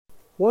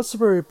What's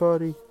up,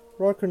 everybody?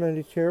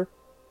 Rocker90 here.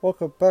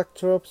 Welcome back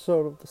to an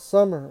episode of the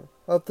Summer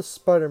of the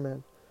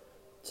Spider-Man.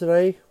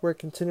 Today, we're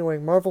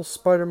continuing Marvel's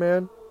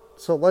Spider-Man,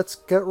 so let's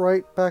get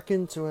right back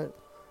into it.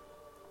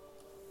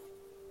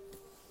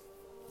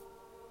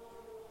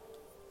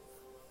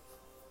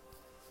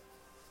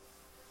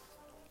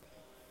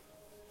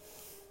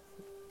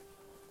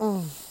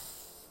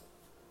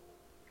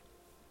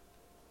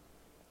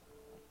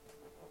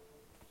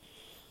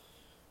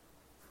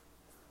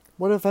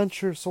 What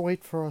adventures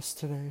await for us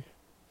today?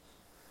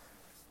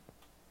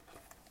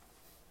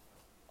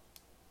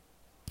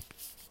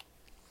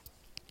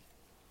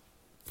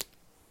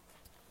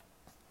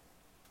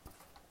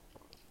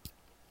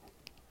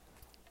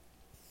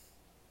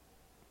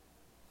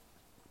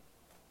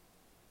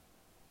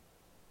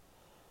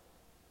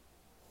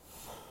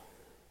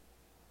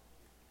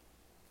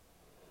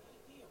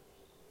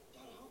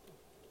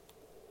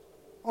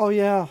 Oh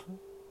yeah,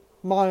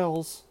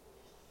 Miles.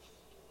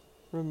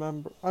 I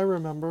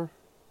remember.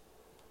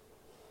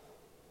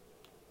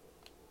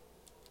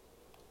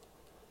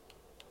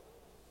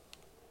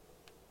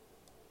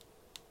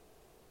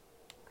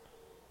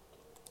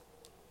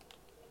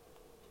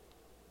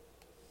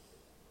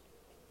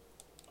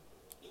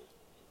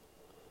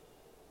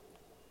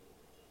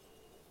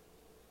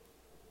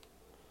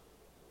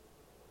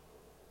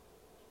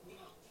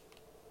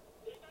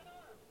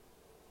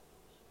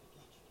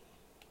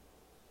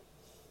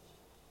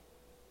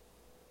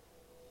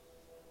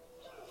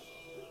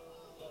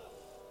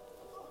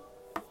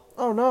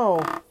 Oh no!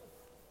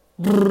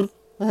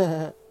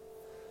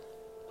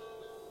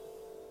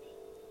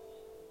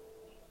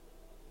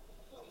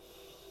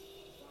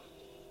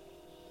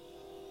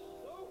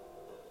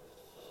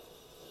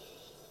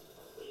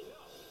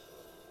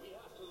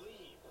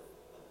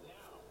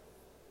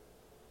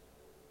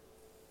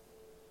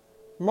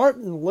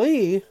 Martin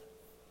Lee?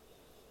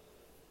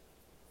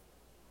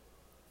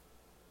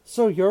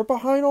 So you're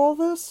behind all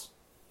this?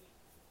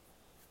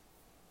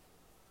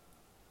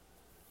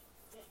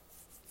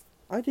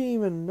 I didn't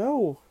even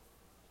know.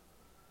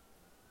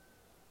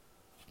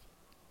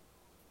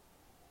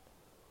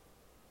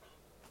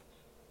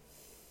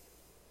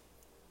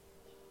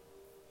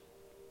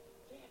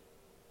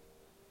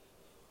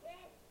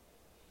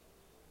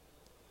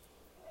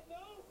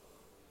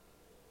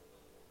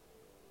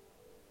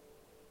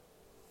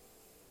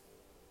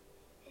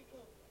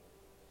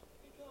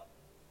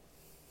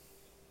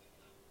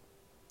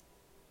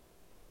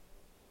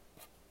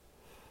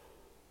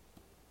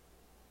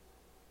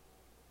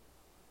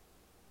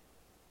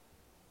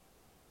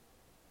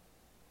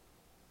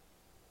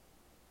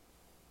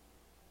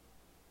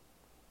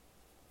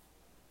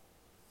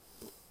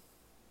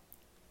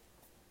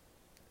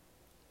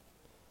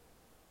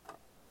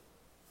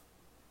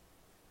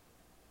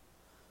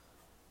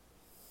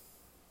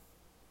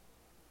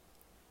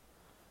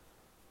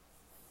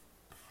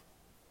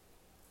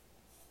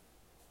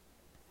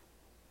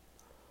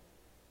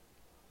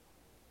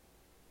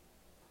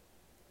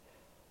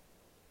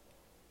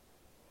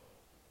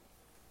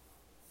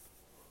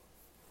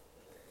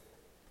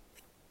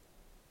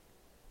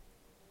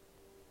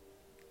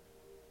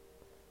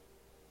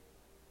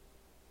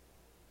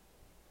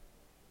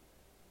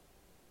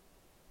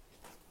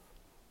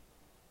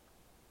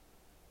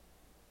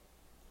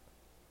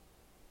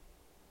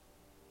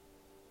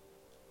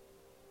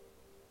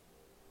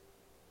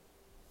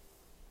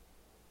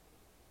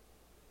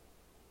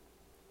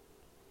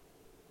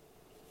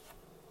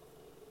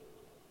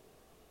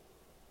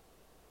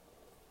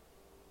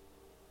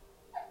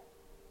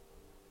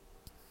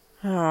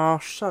 Oh,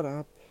 shut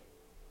up.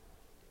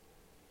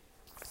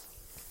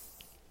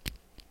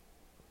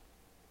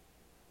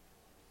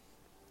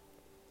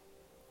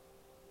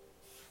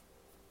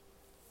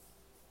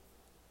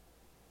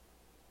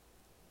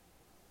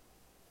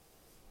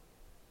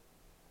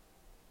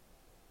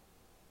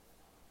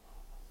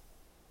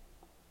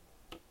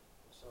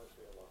 Sorry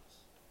for your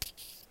loss.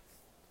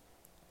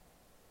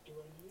 Do I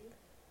know you?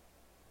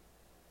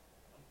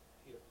 I'm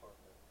Peter Parker.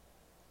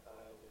 I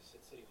was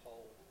at City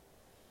Hall.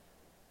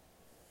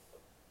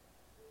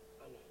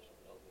 I know you don't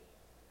know me,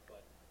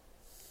 but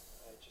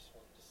I just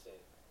wanted to say,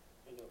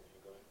 I know what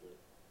you're going through.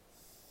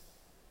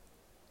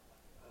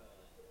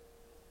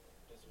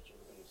 That's what you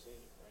were going to say,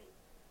 right?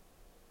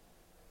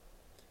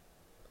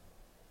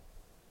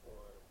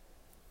 Or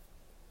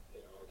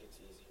it all gets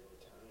easier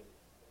with time.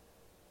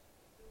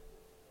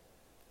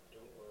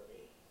 Don't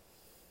worry.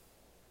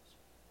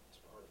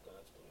 It's part of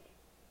God's plan.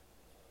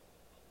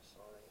 I'm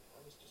sorry.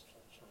 I was just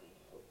trying to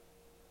help.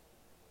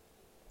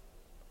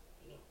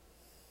 You know.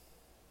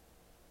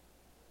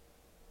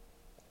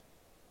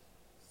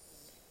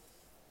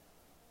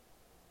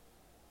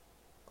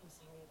 I'm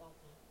sorry about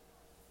that.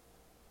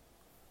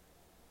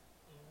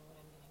 I don't know what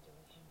I'm gonna do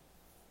with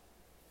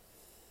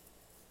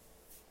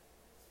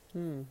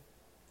him.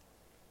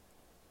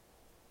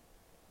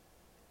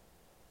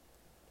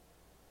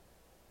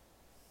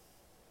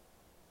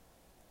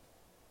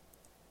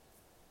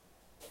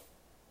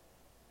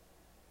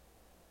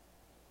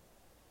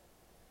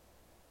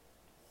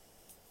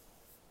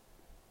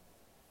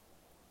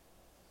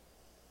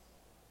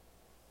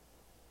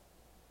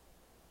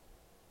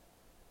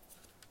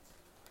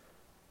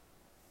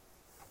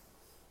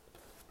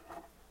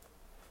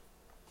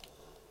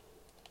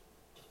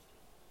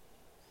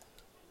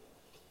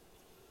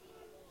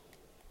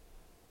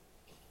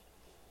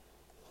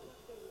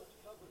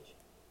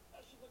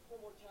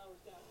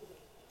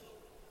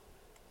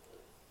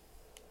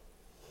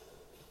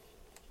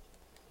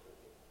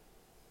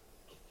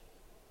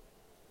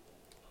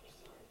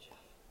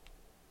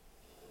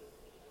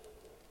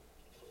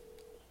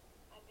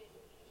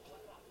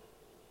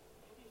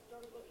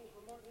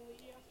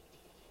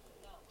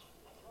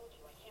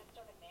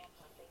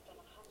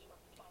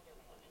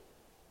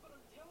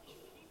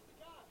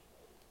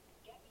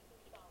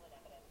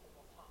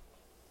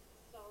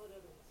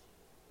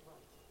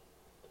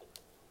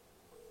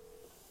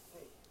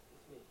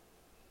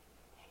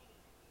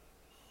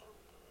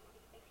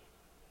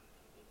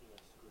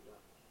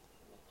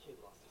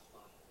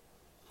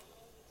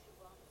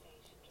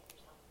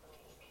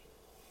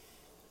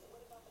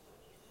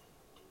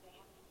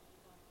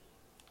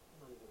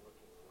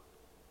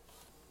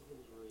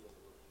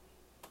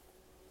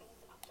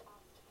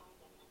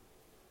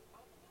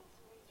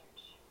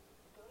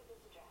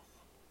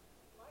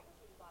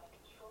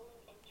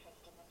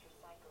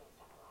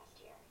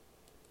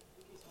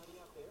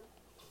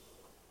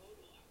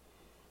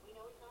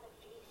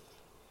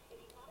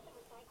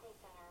 Barclay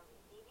Center.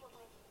 Maybe you'll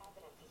find some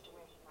evidence as to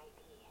where he might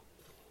be.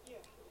 Yeah.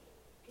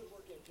 Good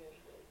work, MJ.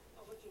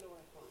 I'll let you know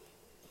what I find.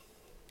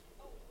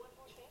 Oh, one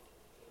more thing.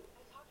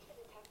 I talked to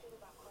the detective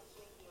about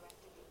questioning the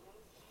arrested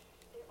demons.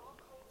 They're all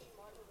claiming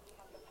Martin Lee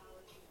has the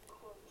power to,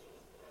 quote,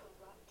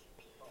 corrupt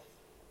people.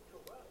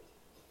 Corrupt?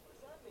 What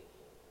does that mean?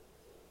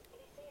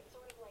 They say it's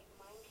sort of like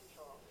mind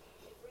control.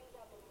 It brings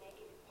out the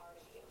negative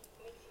part of you.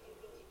 Makes you do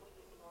things you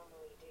wouldn't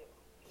normally do.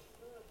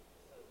 Sounds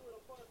a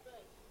little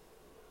far-fetched.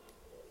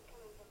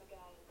 Coming from a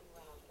guy who can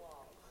run up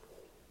walls.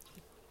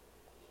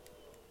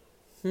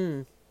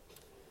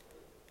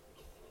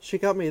 She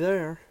got me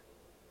there.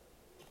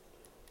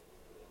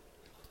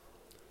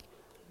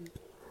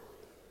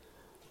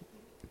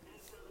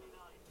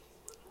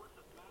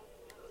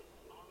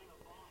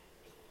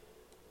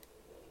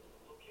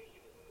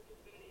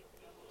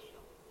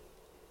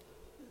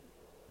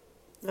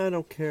 I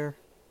don't care.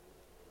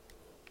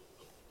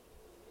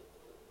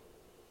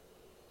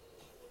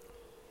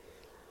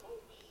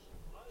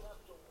 I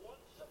have to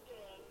once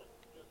again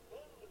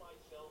defend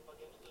myself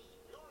against the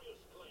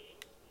spurious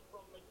claims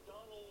from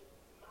McDonald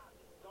Matt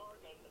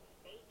Gargan,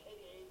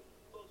 aka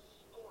the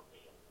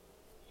Scorpion.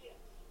 Yes,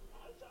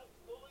 as I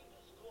fully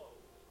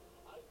disclosed,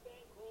 I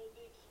bankrolled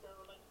the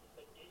experiment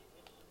that gave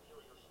him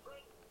superior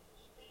strength,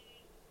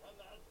 speed, and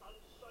that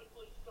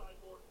unsightly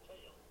cyborg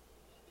tail.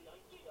 The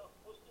idea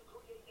was to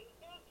create an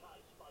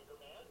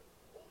anti-Spider-Man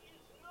who is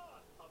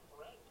not a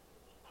threat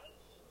and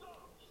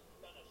stops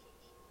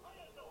menaces. I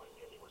had no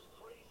idea he was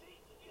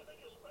crazy. Do you think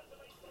his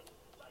resume said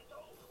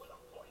psycho with a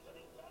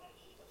poisoning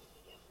fetish?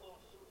 His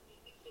lawsuit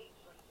is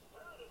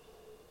transparent.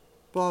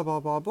 Blah,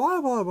 blah, blah,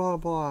 blah, blah, blah,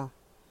 blah.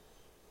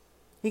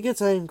 He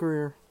gets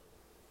angrier.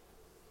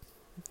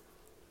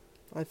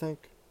 I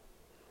think.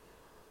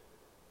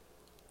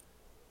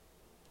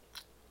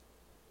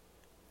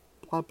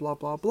 Blah, blah,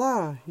 blah,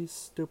 blah. He's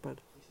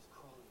stupid. This is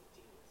crawling with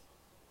demons.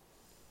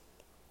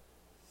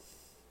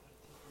 Gotta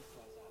take these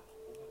guys out.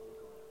 We gotta look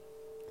around.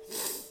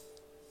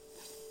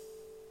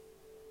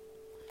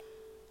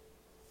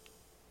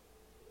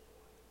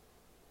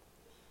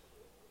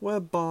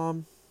 Web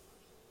bomb.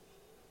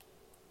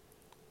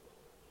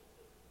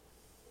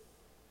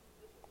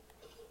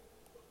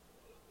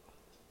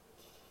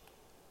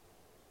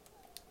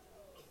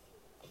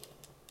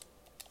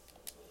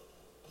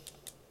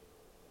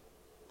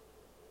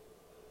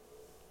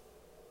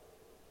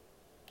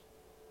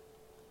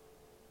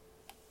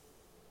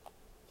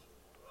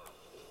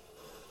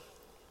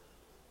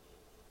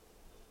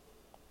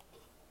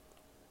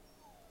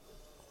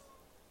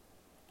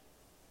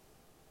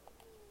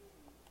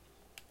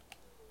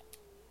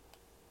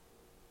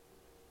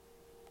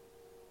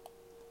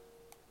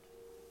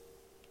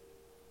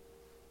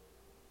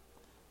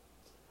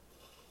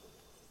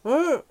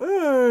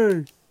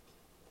 Hey!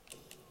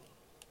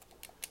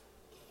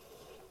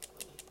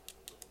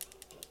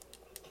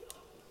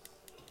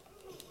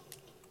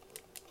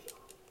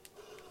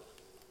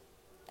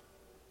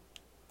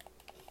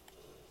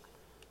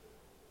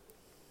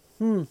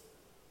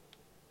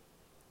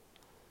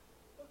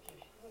 Okay,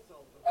 that's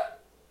all of them.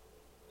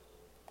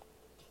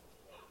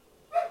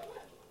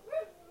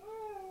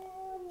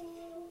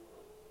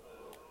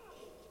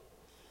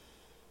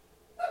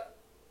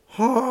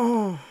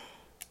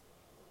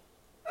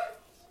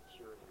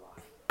 Security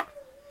lock.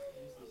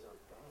 Use these on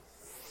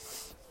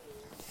banks.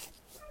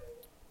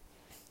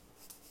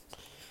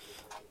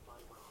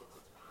 Find what gets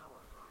its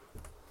power.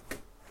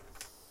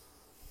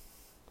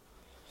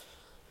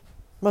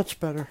 Much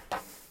better.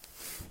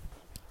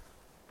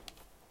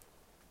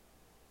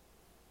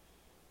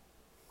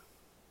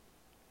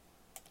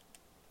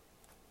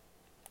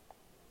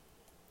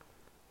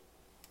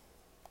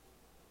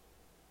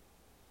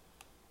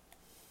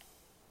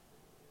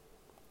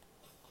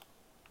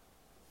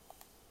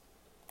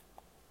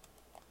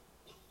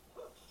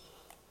 Looks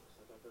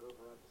like I could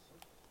override the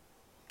circuit.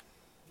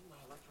 Need my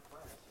electric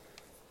wires.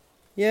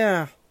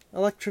 Yeah,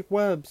 electric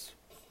webs.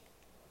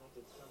 That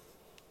did something.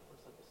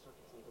 Looks like the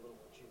circuits need a little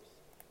more juice.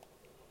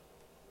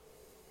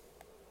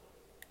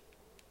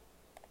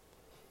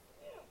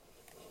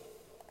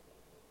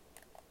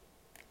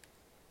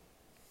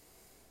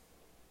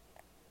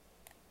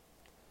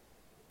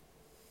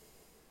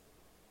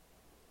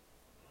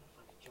 Gotta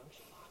find a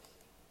junction box.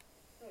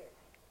 There.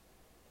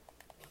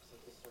 Looks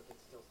like the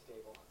circuit's still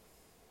stable.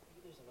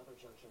 Maybe there's another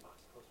junction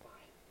box close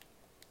by.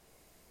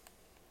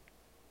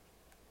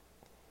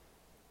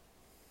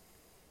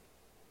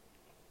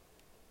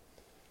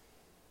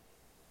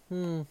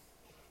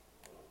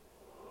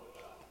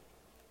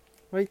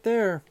 Right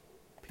there,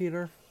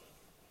 Peter.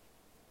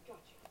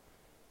 Gotcha.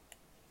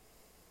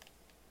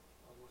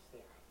 Almost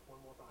there. One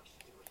more box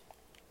should do it.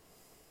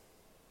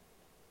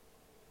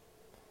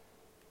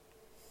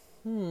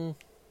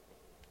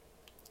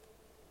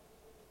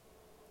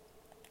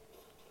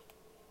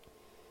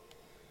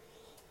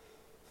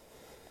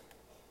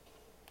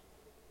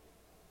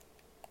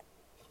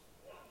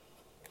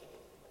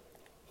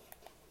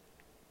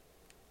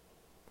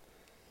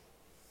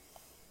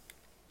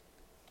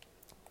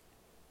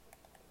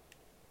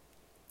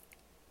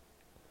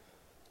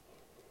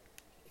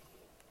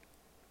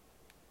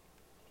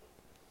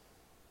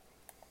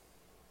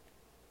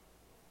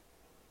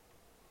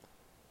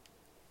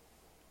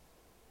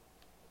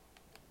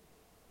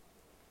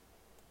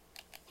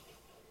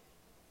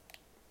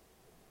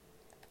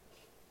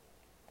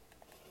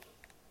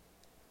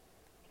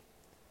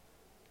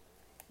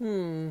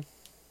 Let's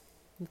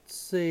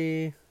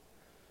see.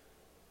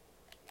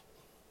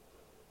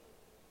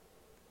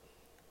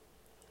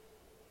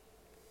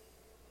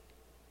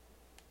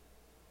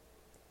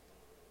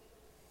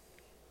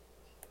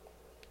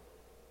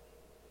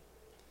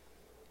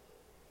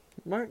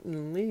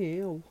 Martin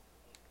Lee. Oh.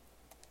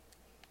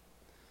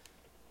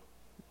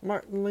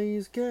 Martin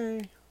Lee's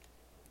gay.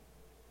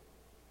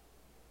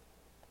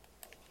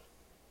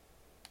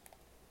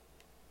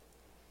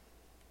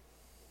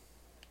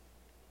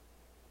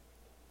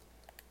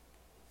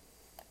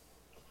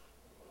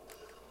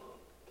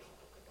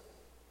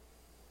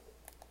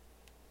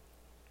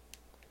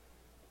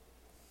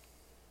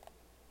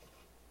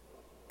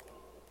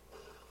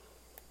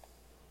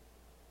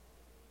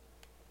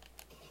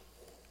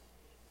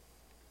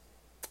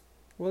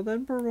 Well,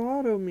 then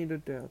bravado me to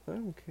death. I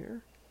don't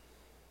care.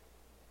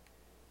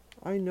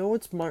 I know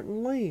it's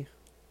Martin Lee.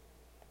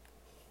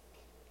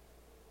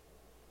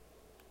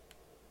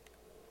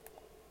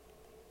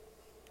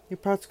 You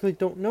practically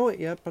don't know it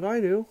yet, but I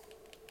do.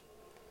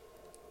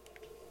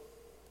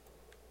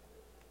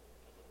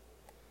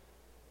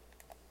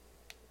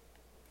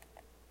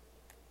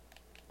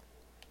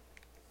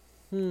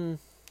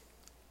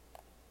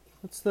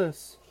 What's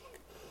this?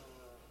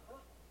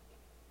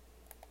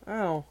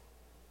 Ow.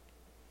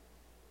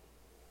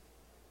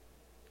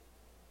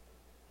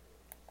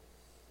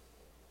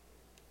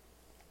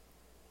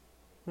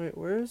 Wait,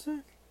 where is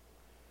it?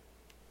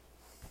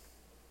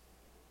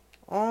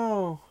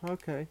 Oh,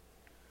 okay.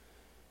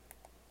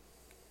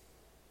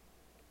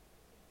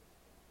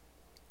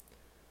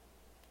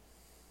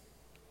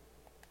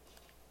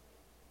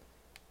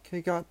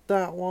 Okay, got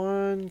that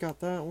one, got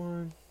that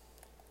one.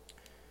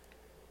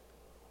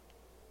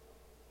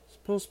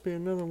 Supposed to be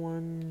another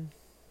one.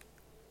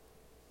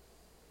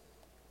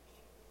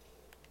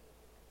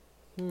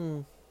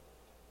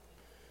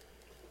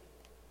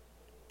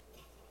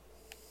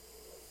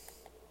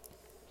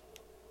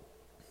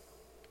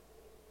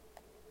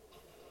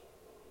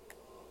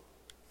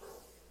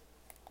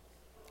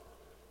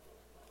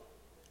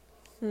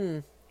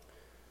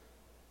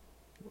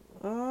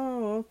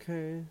 Oh,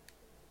 okay.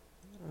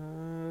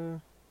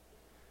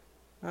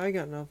 I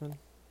got nothing.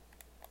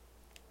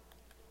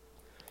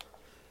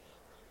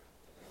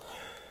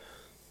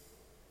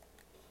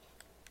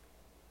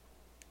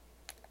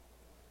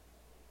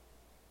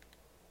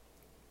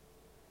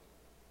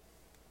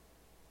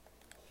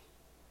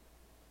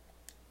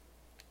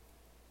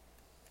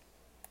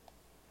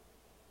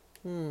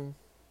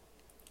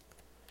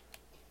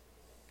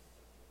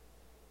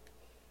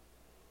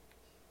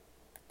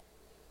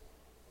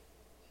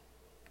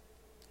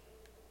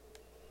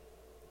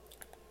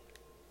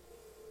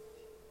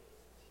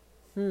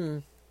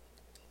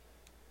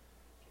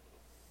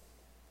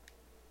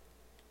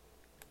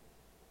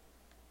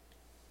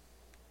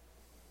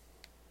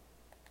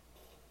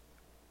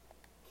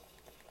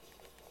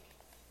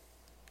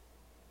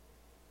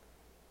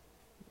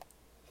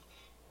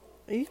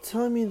 Are you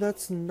telling me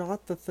that's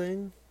not the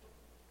thing?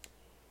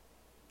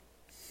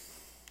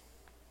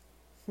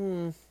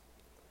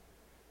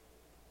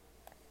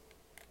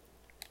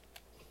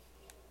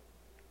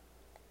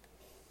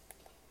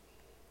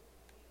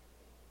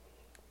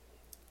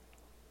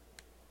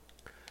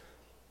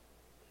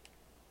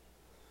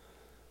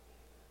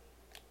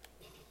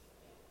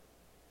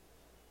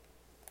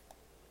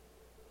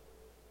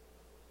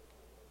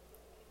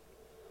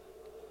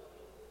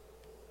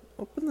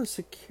 Open the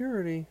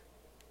security.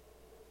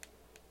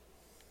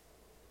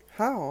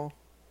 How?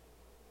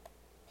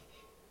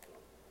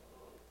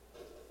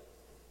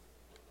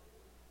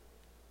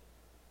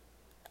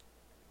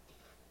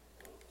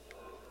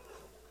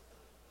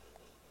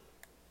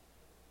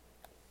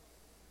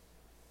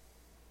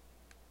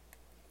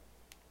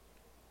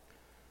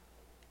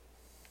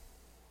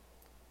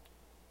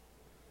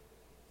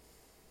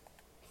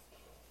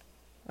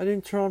 I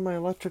didn't turn on my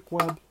electric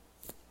web.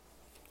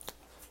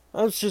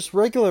 Oh, it's just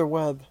regular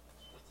web.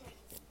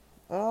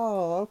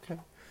 Oh, okay.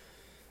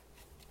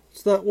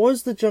 So that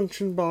was the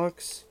junction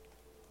box.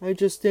 I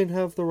just didn't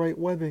have the right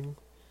webbing.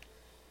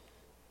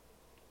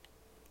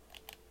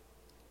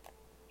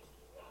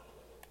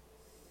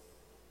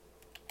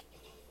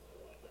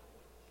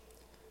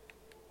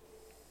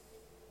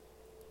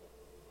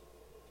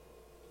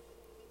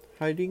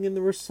 Hiding in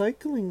the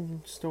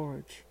recycling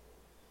storage.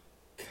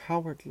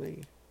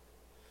 Cowardly.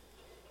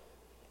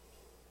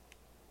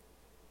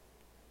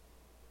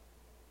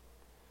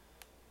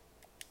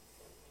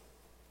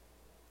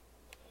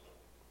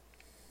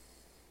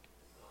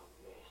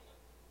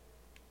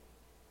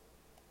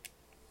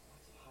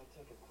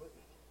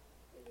 Equipment.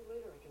 Maybe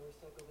later I can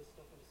recycle this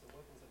stuff into some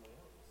weapons of my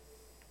own.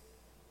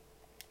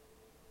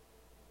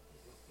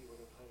 These must be where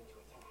they're planning to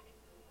attack.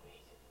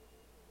 Wait,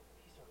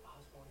 these are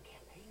Osborn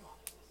campaign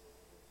offices.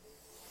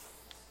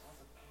 All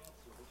the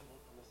paths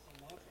originate from the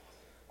same address.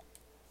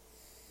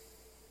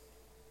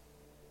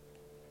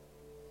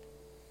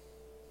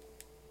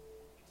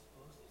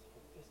 Explosives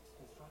from Fisk's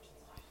construction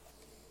site.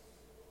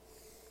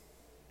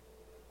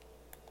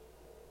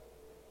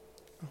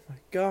 Oh my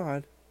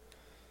god.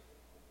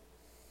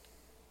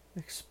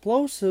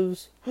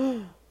 Explosives?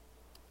 Guns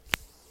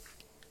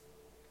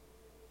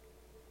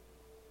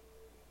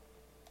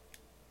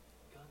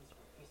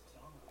from Fisk's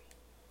armory.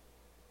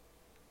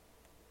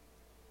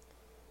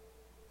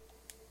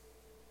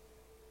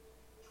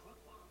 Truck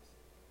bombs.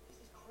 This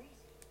is crazy.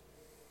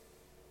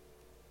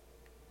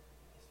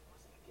 This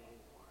wasn't a gang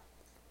war.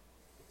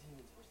 The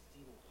demons were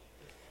stealing Fisk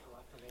to go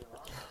after Mayor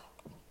Osborn.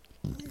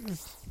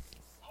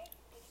 Hey,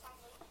 did you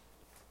find Lee?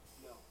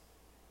 No,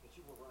 but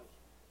you were right.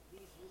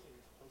 Lee's using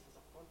this place as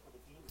a front for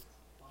the demons.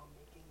 Bomb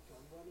making,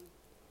 gun running.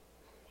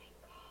 Thank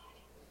God.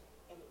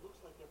 And it looks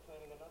like they're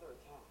planning another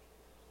attack.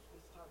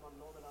 This time on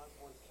Norman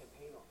Osborn's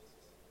campaign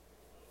offices.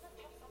 He must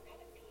have some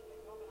kind of beef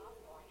with Norman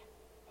Osborn.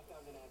 I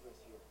found an address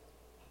here.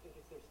 I think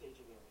it's their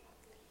staging area.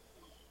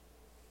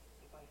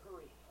 If I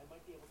hurry, I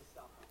might be able to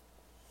stop them.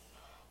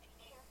 Be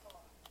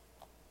careful.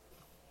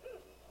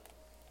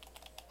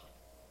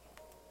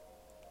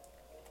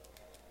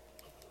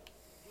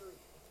 Yuri,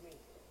 it's me.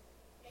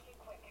 Make it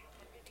quick.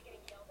 I'm busy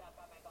getting yelled at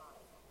by my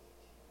boss.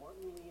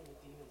 Martin Lee and the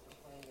demons are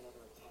planning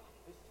another attack.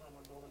 This time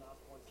on Norman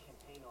Osborn's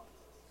campaign offices.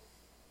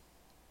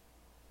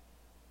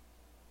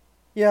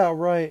 Yeah,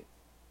 right.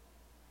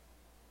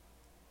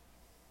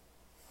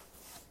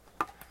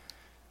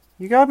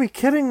 You gotta be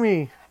kidding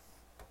me.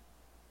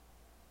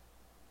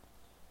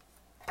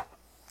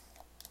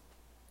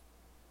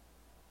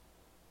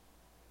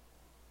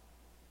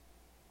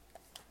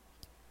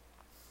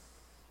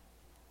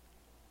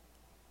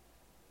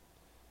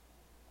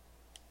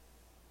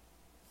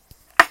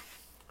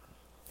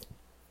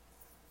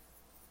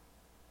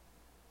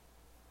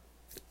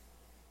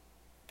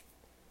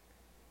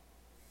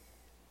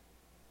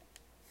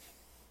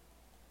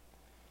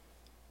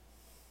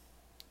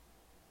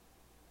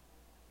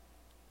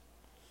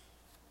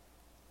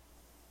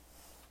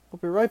 I'll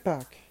be right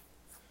back.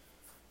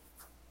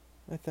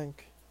 I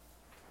think.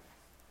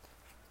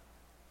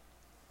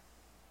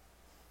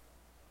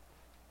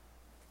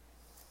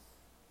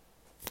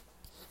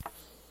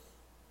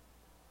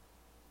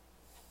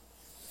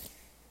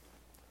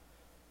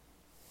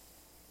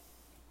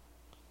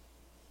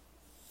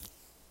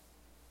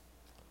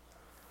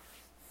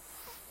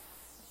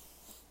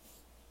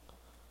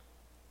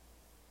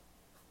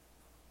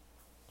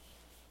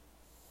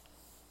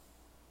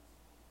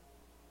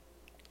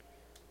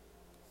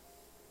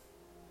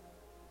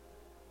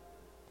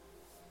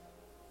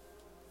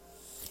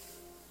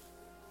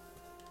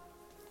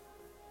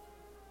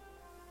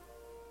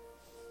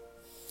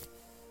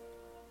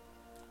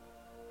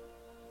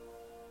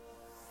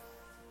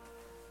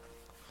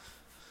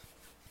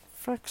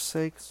 Frick's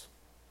sakes.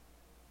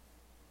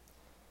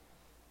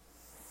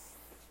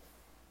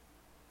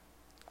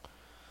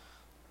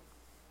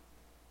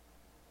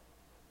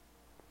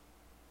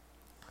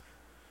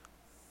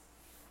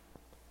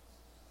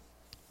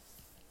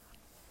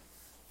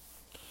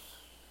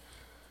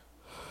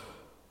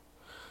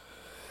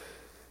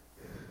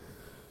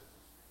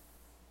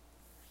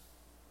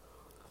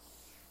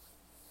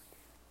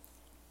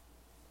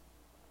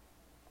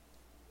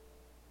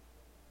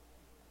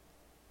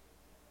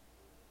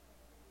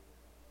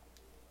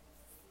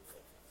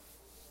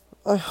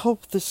 I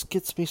hope this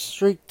gets me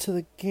straight to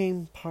the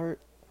game part.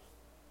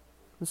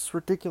 It's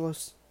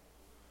ridiculous.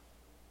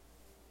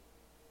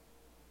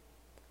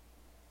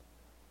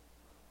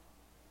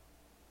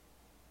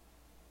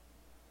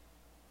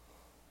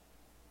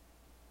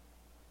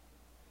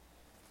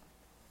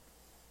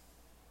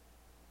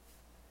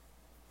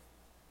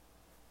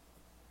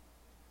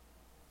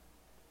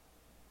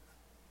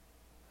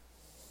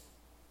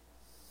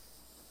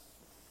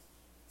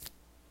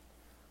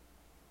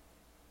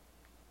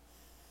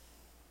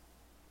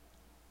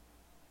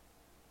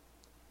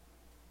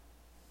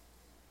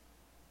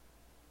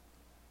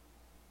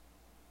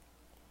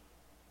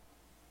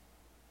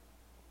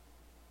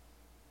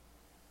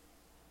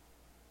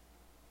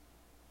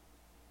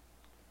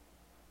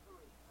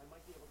 Hurry, I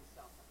might be able to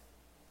stop them.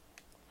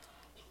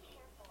 Be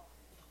careful.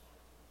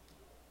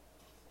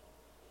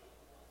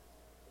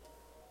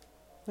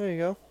 There you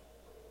go.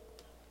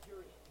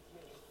 Yuri, it's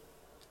me.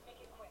 Make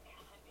it quick.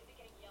 I'm busy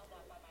getting yelled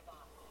at by my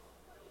boss.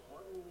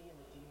 Martin Lee and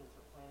the demons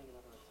are planning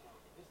another attack.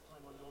 This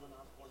time on Norman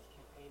Osborn's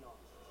campaign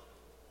offices.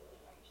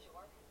 Are you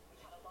sure?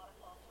 We've had a lot of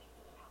false leads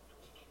in the past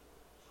week.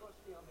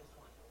 Trust me on this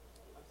one.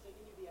 I'm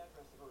sending you the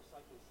address of a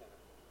recycling center.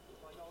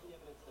 You'll find all the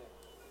evidence there.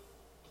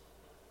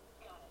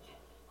 Got it.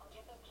 I'll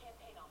get those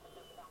campaign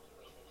offices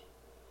evacuated.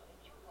 But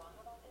if you're wrong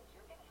about this,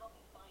 you're gonna help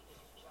me find a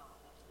new job.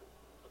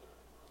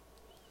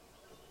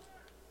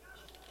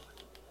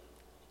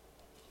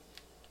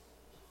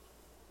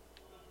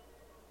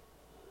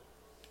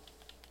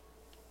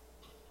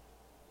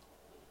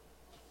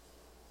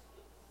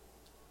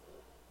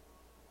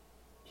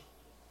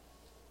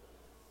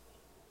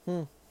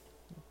 Hmm.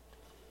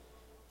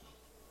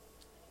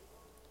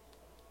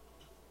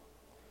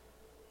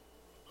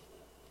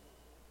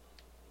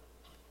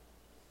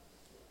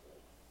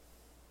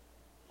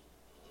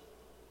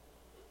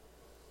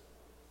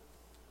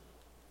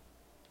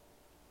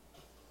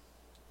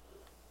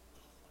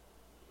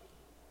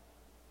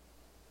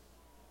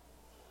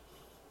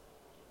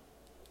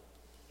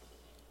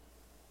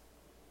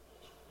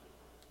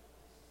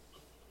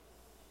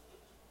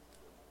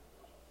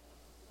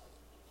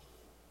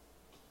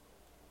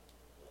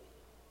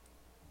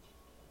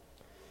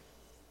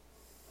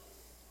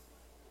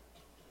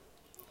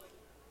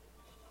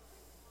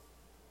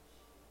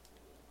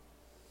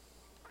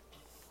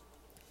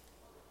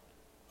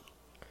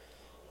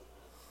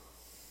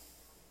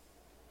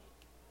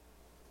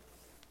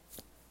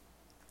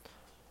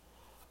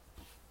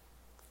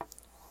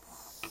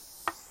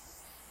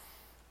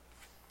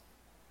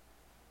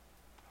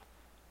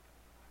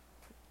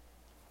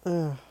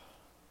 Ugh.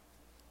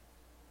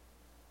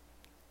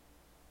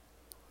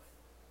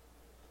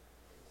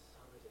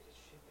 Consolidated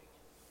shipping.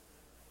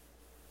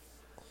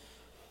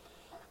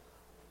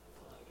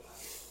 My God. I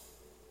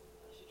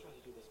should try to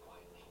do this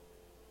quietly,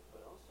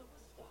 but also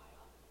with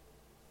style.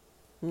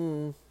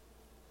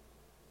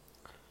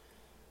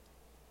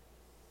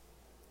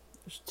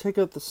 Just take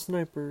out the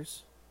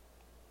snipers.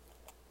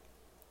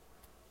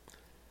 I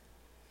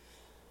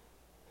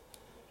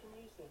can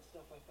use that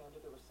stuff I found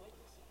at the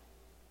recycling center.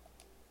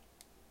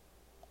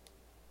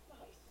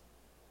 Nice.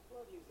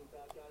 Love using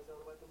bad guys'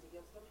 own weapons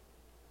against them.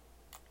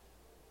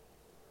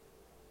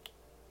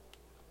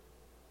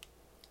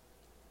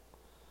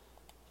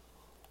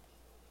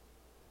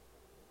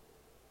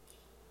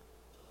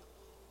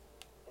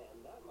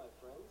 And that, my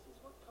friends, is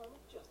what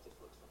karmic justice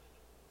looks like.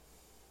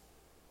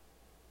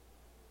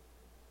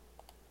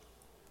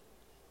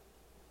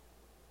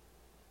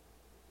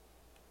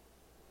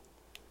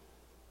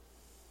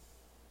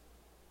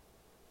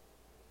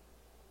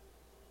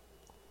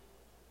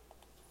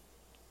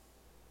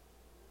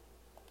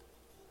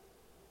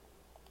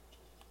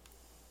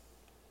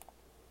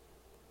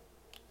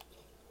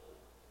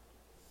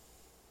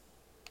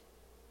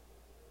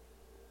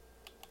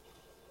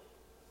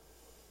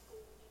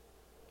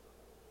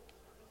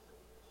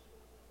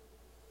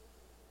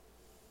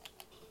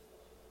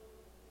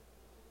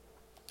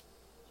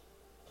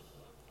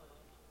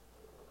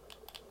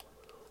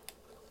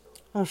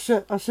 Oh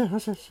shit, oh shit, oh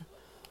shit, shit.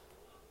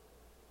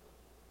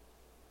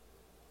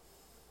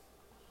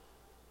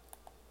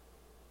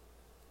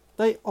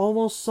 They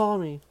almost saw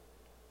me.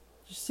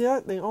 Did you see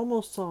that? They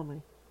almost saw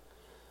me.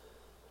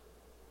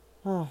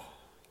 Oh,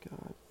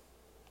 God.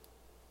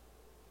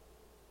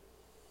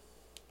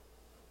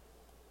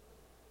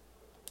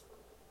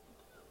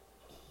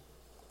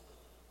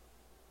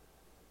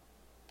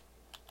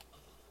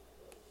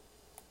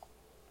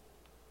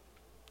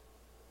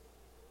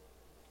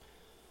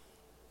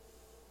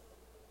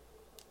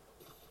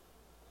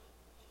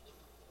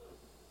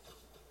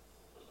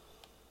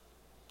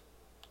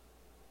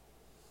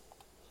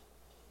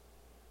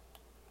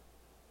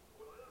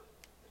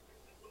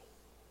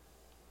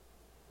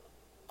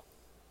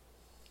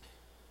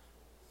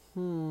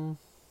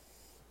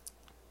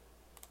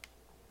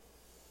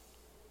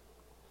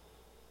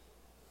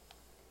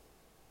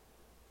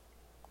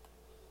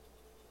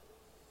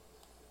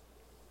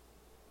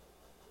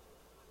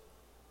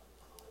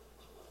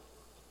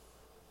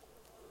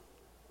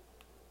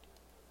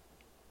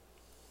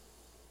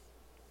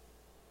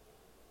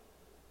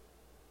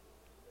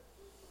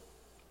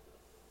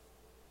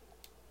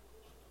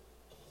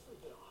 Sleep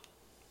it off.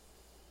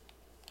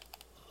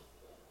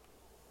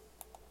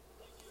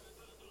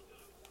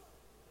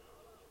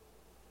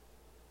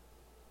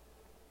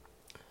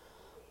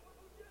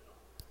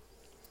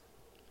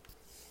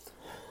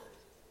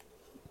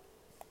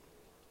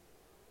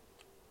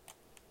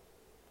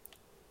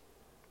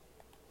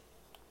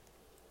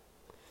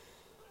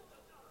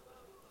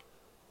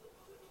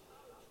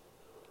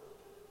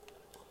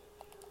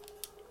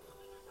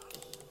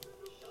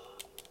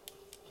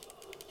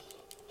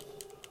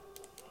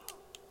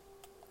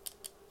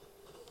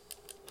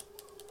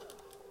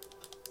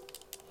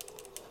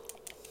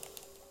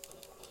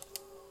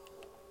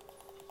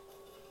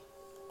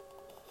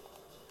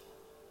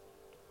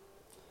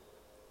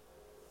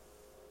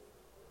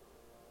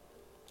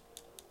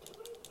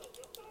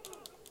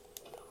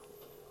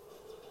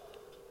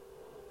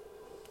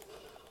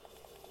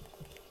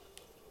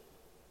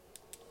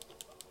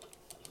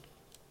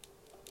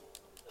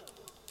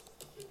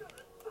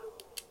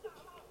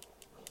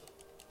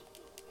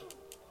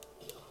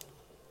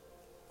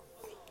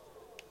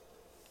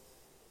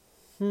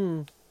 He's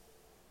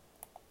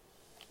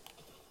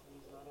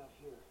not out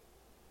here.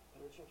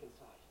 Better check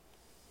inside.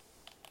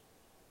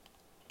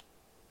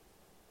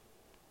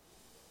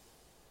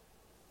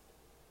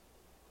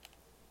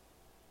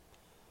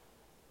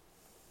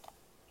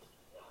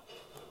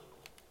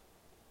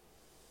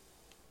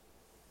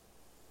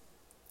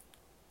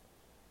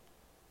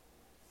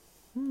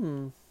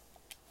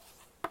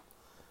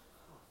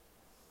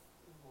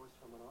 Horse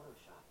from an auto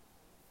shop.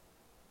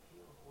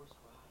 Pale horse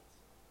rides.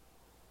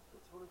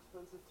 That's one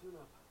expensive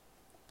tune-up.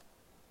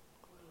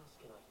 What else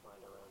can I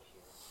find around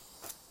here?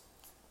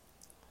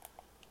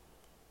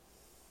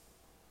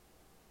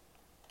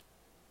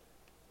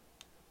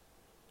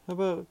 How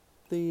about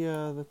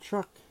the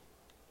truck?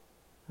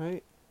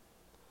 Right?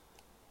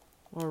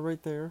 Or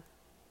right there.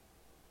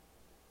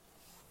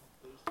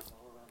 Bases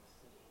all around the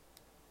city.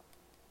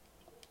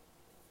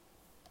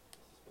 This is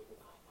bigger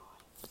than I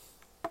thought.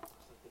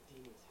 Looks like the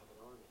demons have an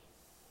army.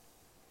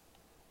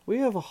 We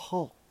have a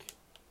Hulk.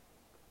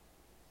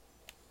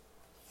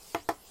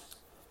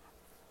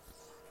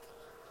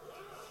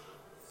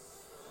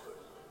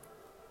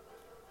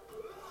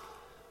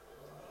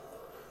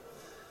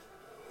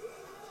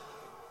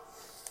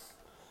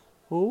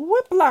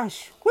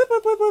 Whiplash! Whip,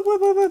 whip, whip, whip,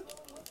 whip, whip, whip.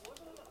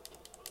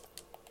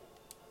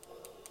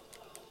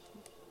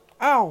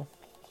 Ow!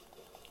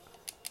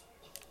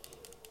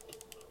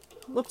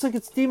 Looks like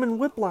it's Demon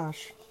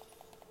Whiplash.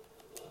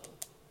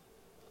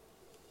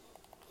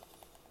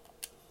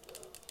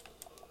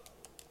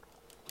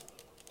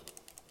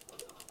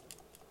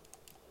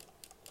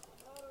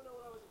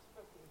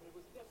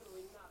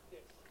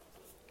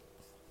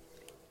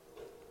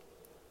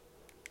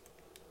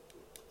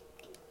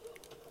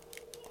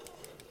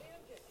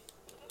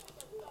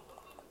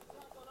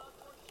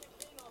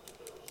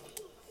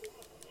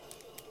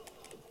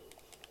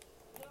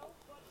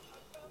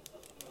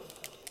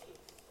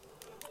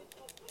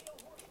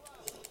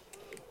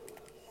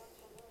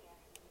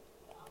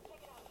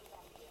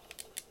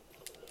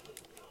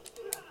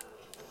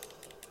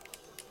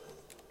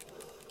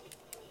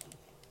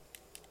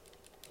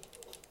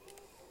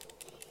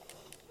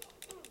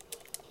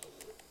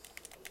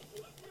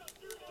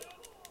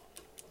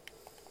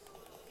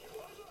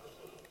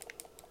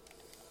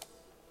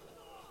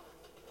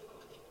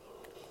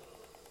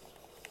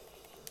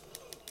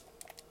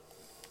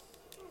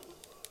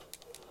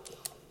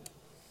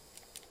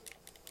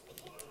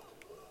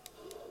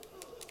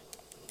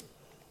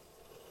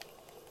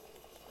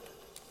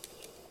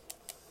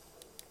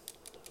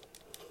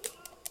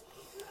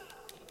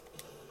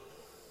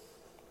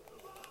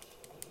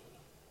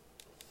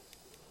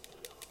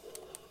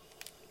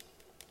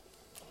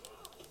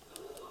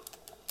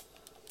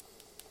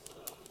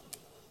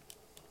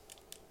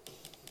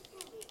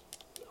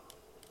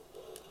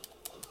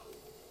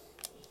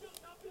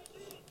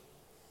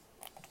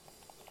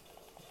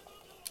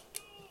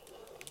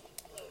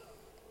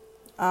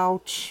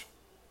 Ouch.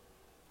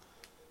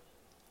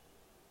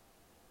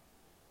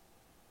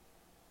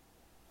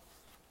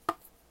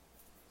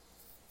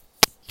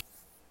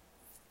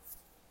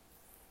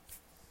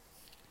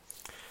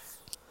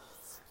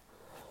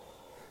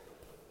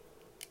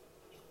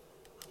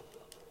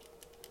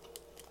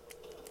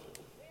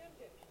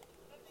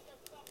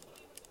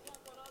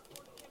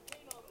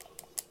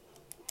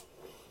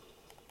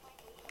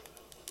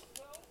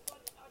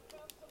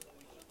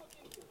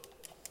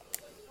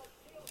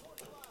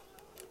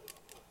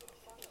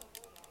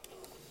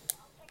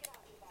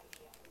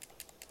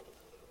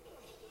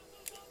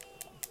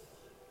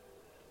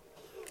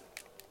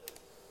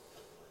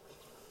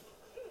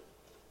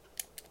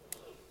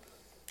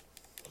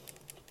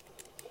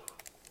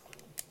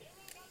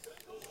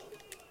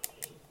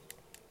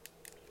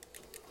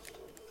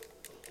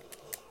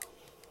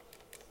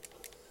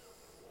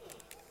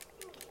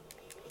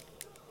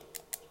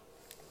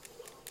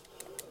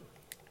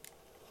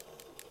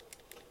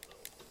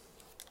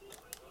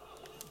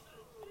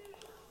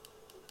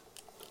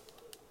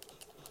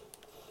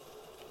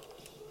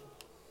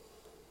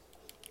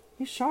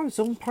 He shot his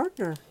own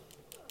partner.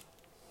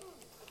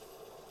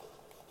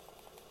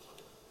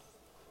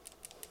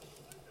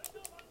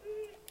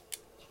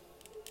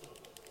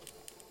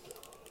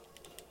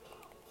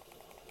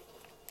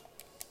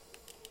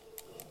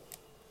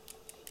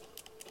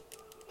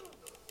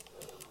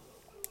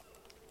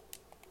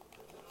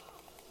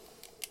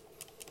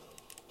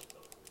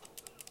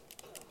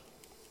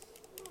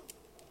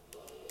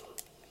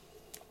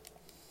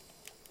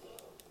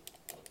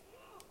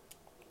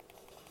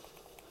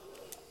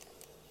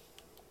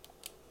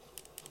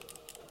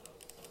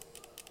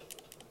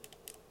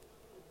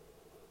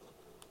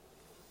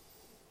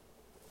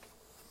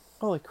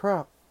 Holy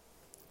crap.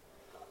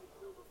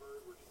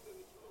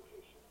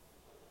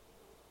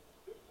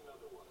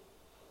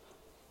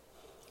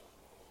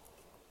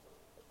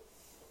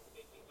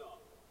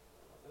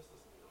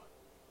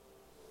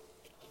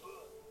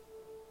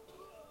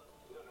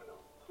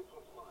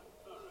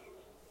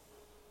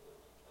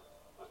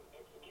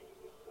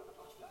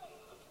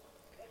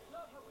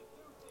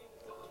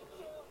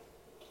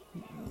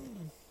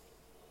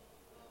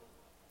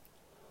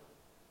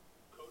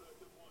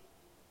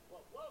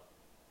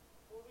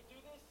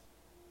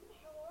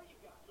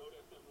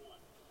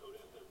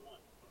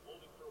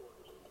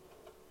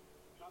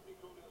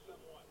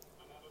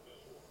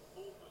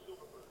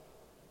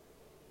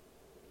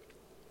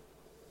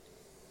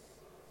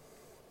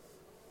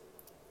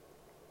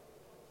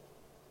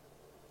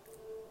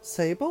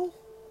 Sable?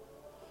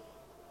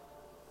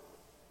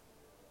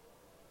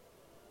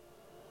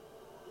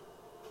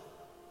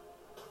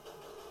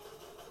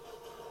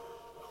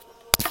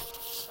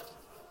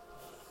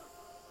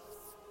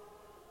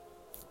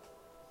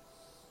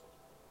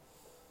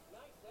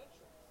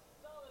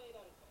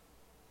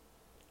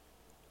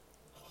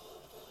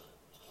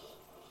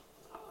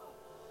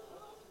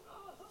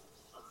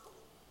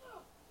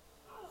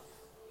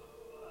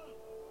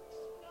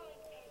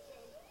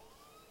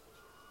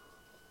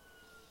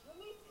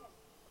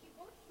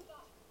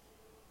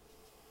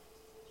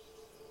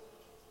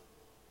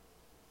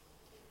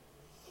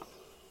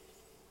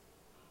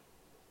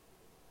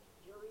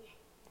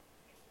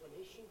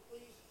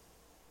 Please?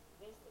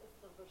 This is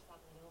Silver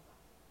Sablinova,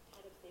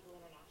 head of Sable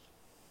International,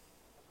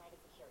 a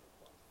private security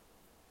force,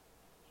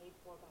 paid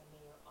for by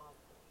Mayor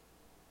Osborn.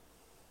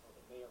 Oh,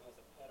 the mayor has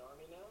a pet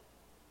army now?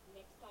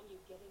 Next time you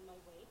get in my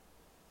way,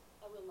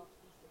 I will not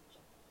be so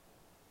gentle.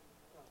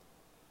 No.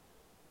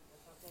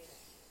 We'll talk later.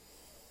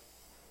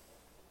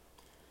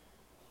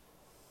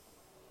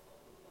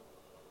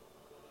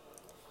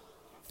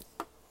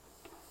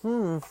 Hey,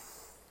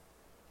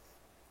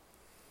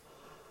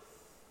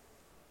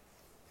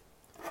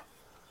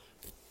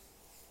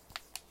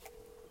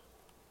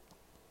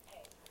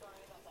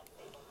 sorry about that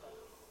Sable thing.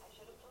 I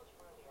should have told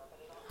you earlier, but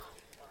it all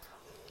happened so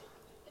fast.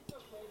 It's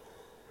okay.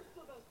 We're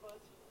still best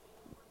buds.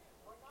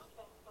 We're not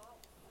best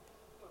buds.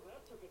 Well,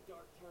 that took a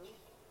dark turn.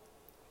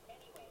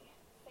 Anyway,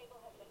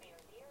 Sable has the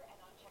mayor's ear and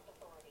unchecked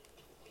authority.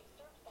 We've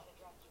searched that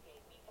address you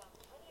gave me, found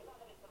plenty of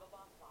evidence of a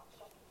bomb plot,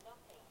 but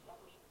nothing that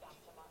leads back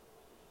to Martin.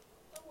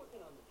 I'm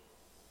working on this.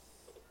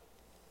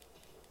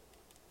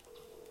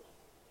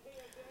 Hey,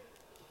 MJ.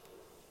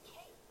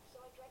 Hey,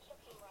 so I dredged up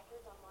some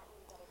records on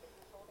Martin's other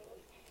business holdings.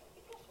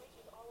 He's got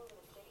places all over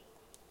the city.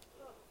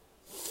 Huh.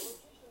 The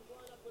locations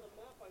line up with a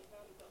map I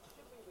found at the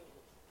shipping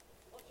business.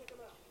 I'll check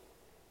them out.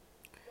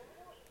 Let me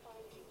know what you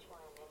find in each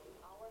one, and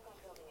I'll work on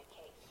building a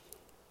case.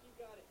 You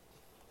got it.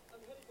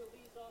 I'm headed to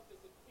Lee's office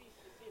at Feast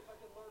to see if I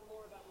can learn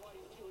more about why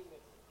he's doing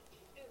this.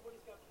 And what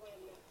he's got planned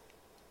next.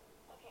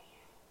 Okay,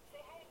 say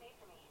hi to May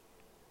for me.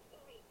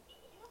 Lee,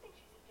 you don't think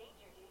she's a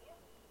danger, do you?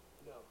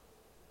 No.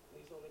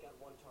 Lee's only got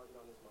one target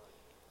on his mind.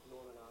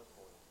 Norman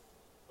Osborn.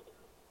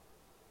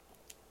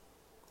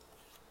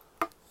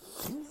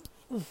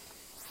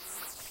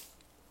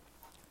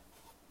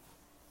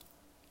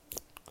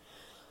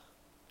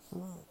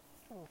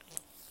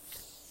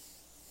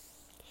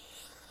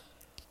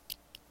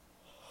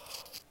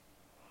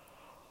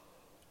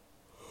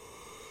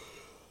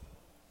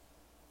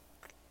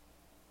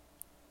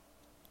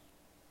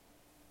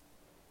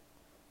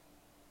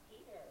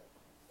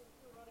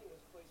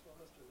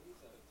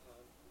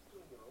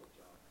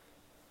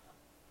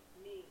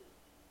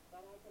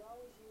 could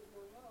always use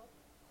more help.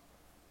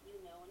 You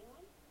know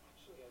anyone?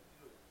 Actually, I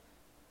do.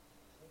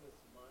 His name is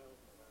Miles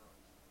Morales.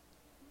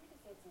 Why does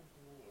that sound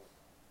familiar?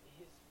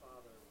 His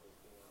father was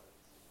being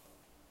honest.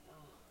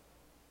 Oh, I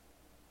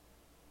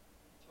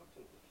talked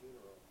to him at the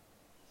funeral.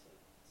 He's a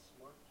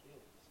smart kid.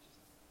 He's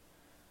just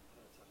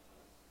had a tough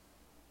time.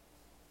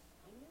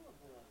 I knew a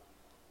boy like that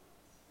once.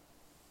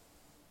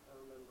 I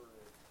remember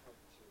it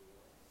helped to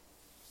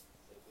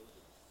save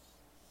injuries.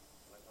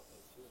 And I helped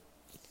him too.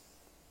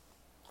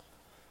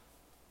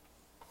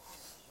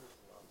 Here's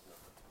his mom's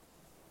number.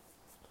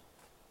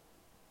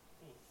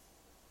 Thanks.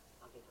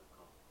 I'll give her a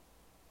call.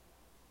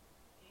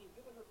 Hey,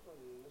 you haven't heard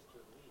from Mr.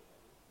 Lee, have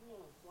you?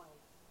 No, why?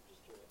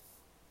 Just curious.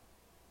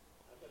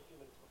 I've got a few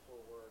minutes before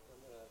work.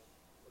 I'm gonna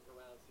look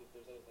around, see if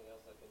there's anything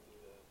else I can do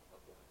to help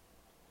you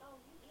out. Oh,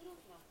 you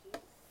don't have to.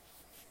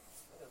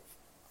 I know.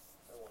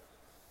 I won't.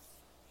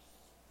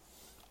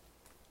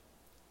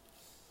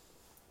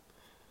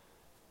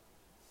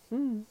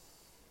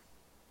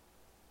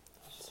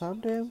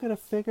 Someday I'm gonna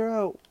figure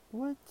out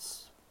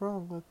what's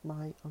wrong with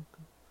my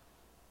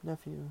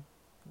nephew.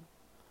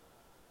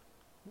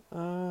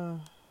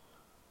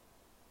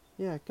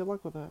 Yeah, good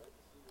luck with that.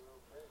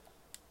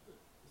 His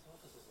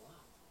office is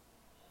locked.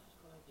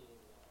 How do I get in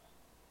there?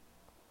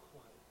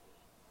 Quietly.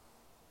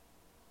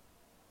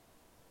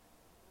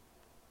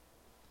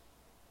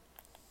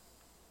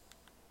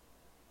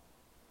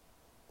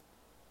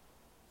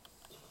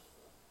 Never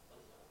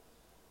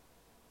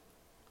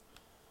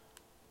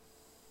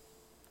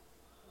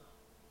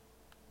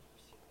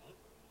seen that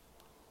room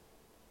before.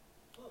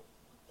 Whoa,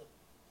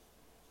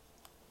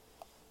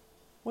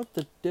 what the? What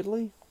the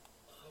diddly?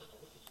 High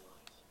voltage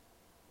lines.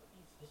 What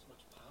needs this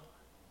much power?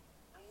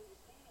 I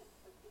understand,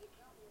 but the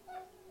account room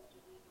is in Mr.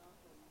 Lee's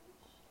office,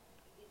 which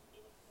is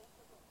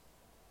inaccessible.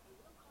 I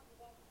will call you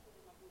back as soon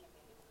as I can get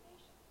that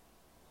information.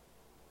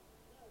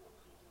 No, I don't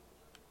know.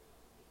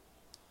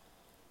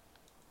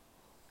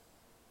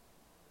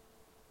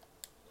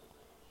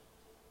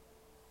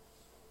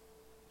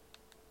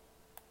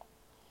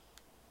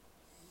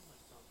 I knew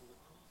myself in the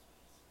crawl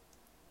space.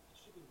 It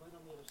should be right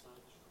on the other side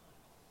of the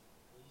shrine.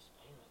 Lee's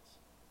parents.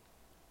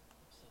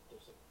 Looks like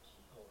there's a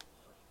keyhole in the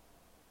frame.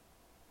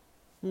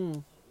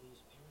 Thought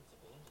Lee's parents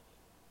abandoned him.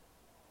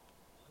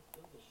 Why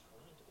build a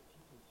shrine to the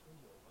people who threw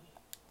you away?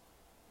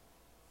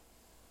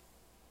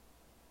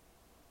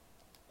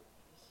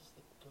 This is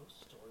the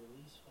ghost story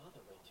Lee's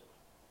father read to him.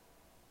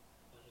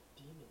 About a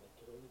demon that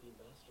could only be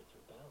mastered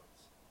through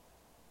balance.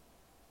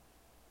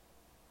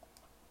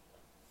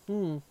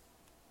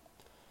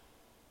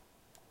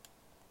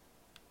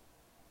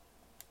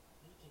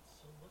 Lee did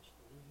so much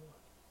for New York.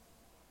 I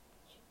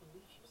can't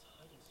believe he was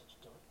hiding such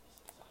darkness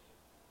inside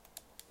him.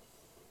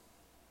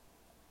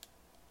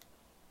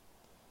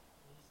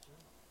 Lee's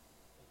journal.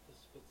 Like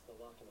this fits the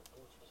lock in the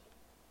portrait.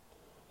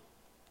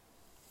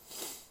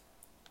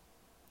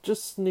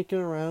 Just sneaking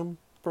around,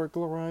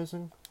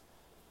 burglarizing.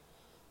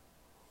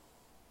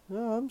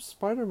 Yeah, I'm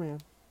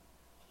Spider-Man.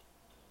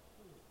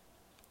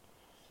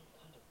 Some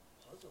kind of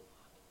puzzle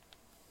lock.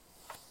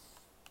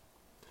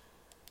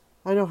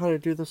 I know how to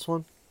do this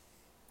one.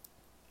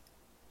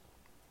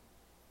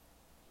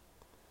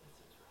 That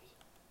seems right.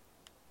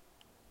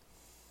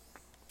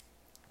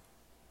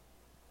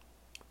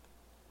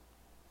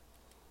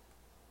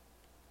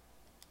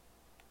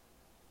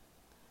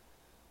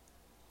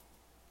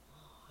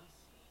 Oh, I see.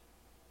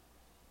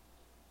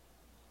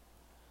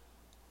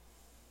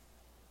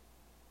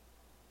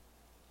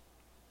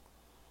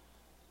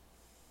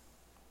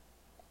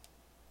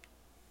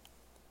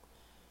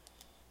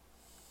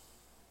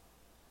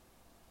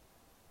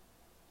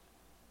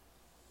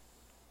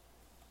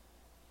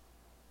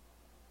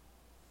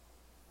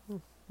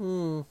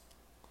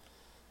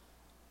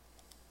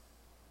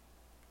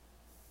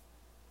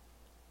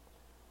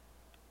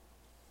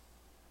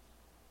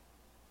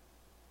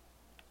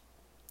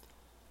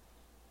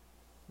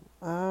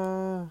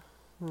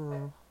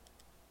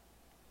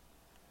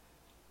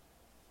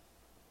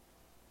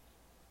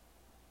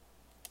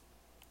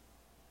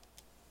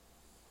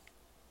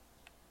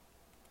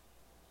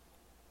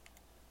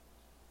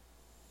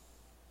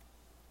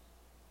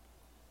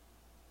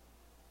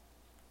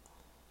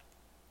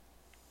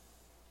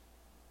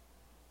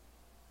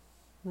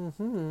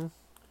 Hmm.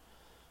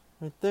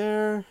 Right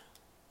there.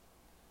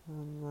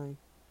 And like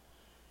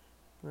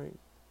right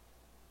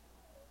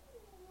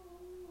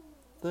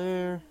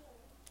there.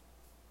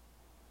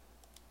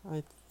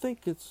 I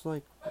think it's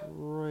like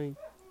right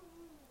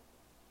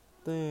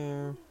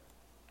there.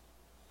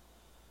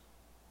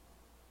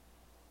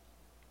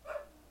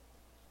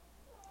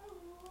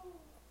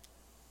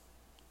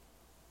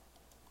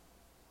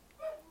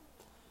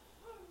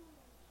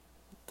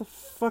 What the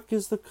fuck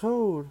is the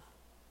code?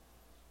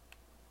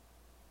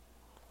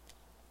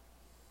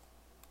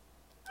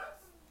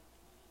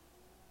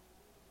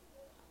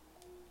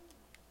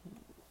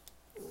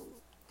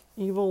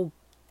 Evil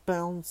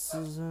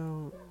bounces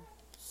out.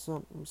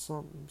 Something,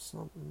 something,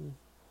 something.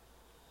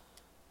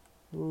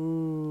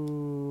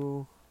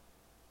 Ooh.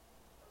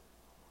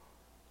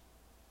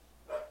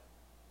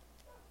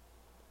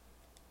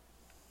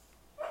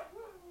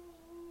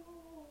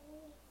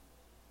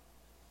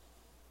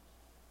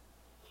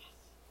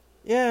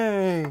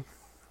 Yay!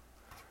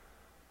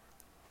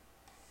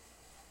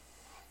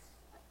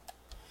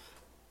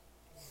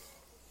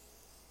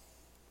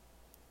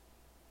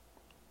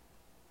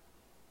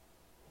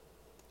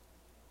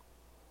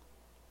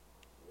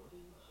 What are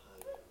you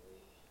hiding,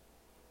 Lee?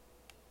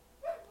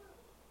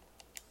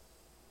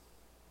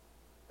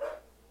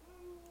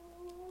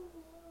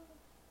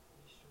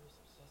 He sure is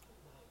obsessed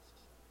with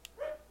masks.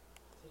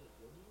 Is it a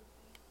Jungian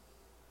thing?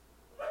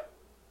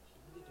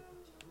 He needed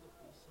to pretend to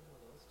be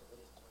someone else to let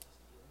his darkest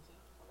feelings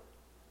out?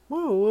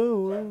 Whoa, whoa,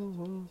 whoa,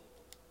 whoa.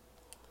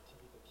 Until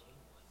he became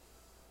one.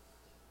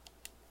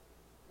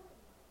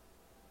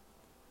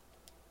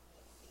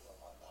 Feel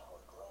my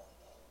power growing.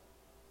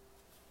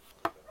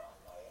 Even on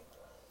my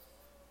anger.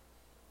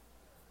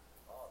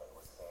 Father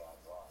would say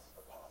I've lost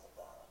the path of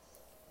balance,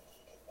 and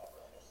he could never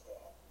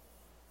understand.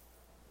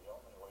 The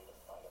only way to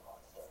fight a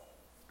monster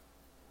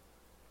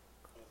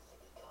is to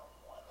become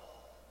one.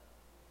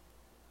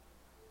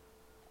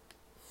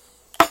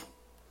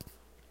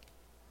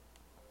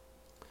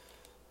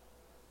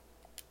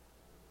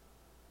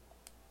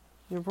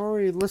 You've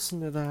already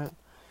listened to that.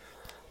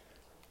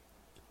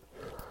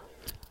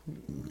 This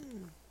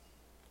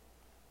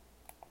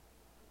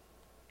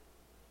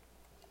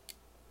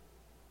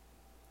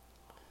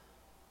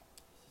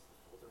is the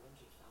folder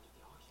MJ found at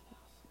the auction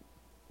house.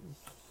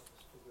 It's trying to help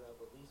us figure out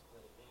what Lee's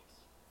planning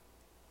next.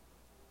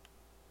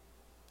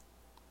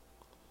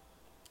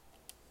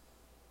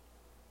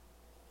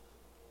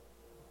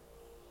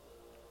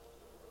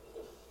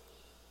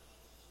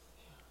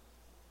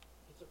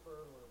 It's a burn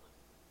room.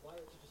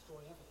 Wired to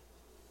destroy evidence.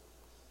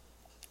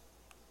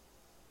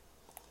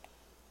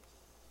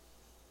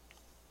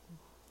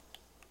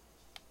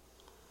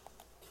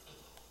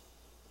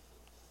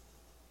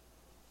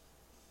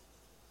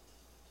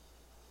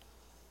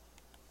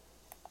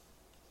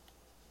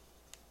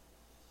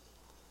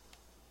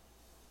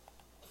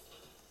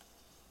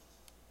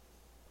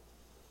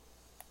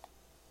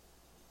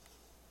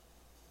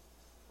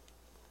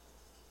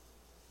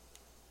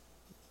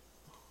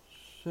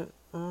 Shit,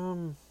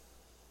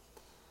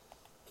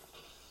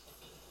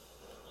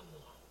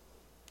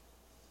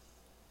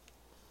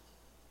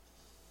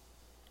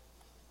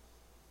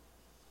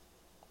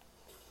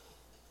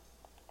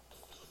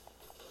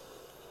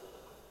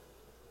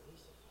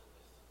 Lisa found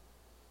this.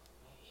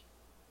 May.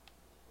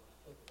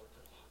 What if it what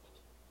could have happened?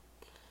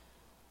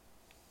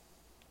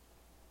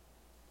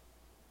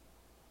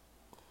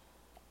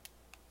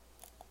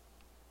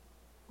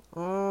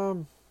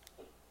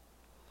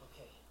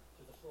 Okay,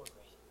 through the floor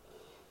grate.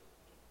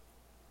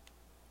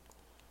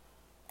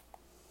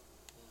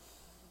 Now,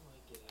 how do I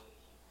get out of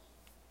here?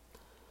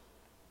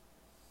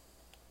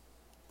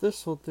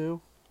 this'll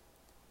do.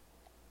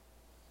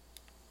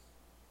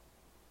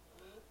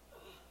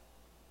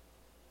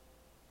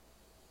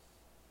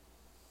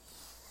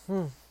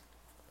 Hello,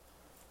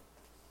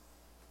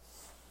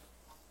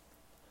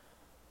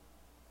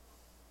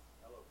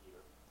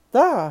 Peter.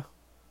 Ah!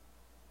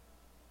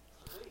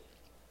 Lee!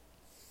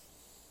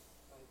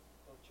 I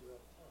thought you were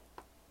out of town.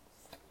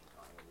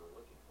 Find what you were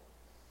looking for.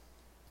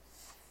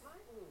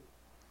 Martin,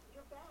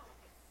 you're back.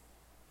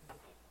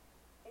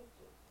 Thank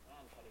you.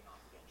 And heading off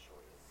again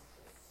shortly.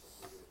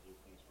 So get a few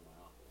things from my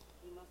office.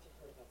 You must have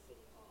heard about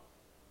City Hall.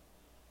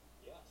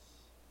 Yes.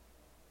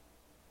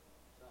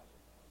 Tragic.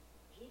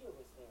 Peter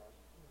was there.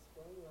 He was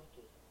very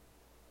lucky.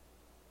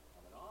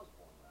 I'm an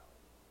Osborne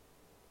rally.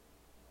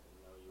 I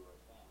didn't know you were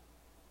a fan.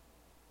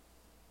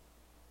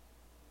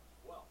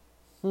 Well,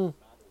 what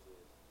matters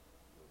is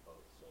you're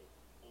both safe.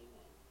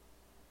 Amen.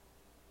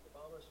 The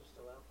bombers are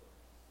still out there.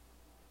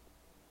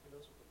 Who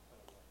knows what their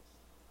plan next?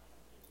 I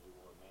don't think you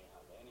or May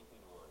have anything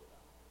to worry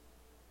about.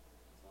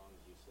 As long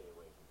as you stay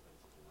away from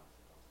places you're not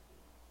supposed to be.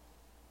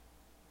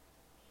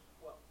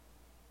 Well,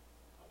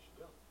 I should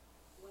go.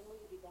 When will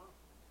you be back?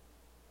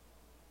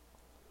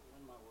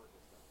 When my work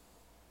is done.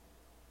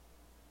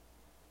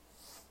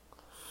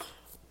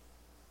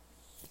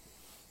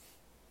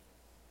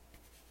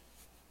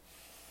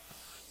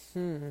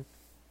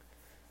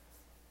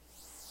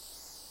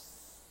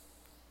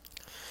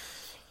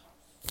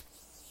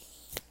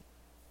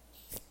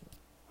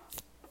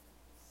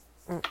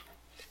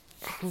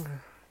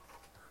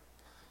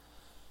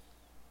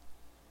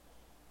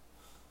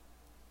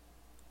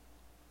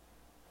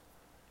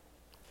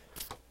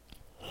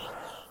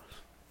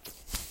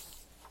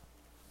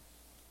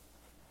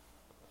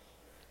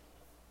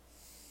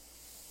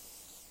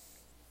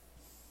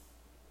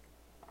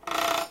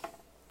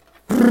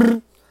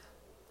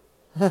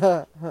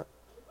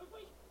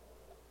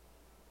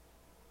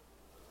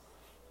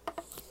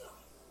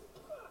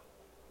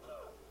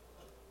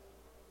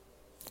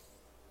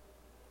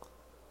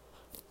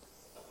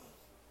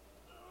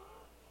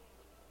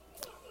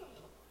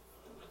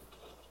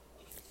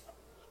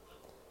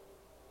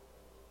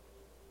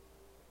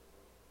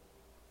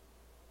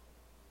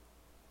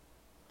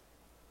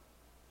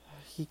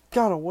 He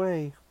got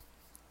away.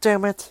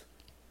 Damn it.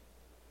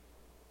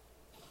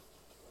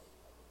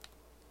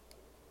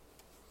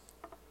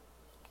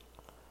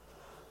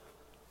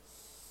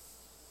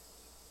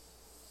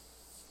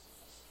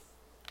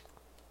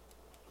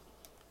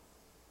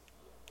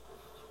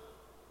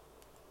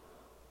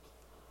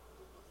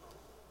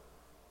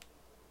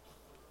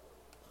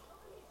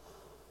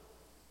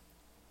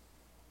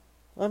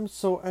 I'm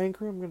so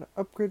angry, I'm gonna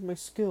upgrade my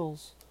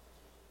skills.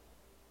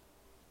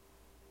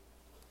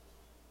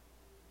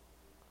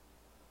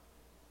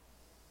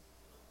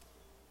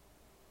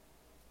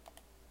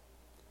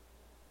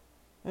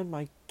 And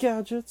my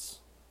gadgets.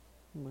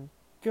 Oh my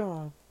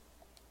god.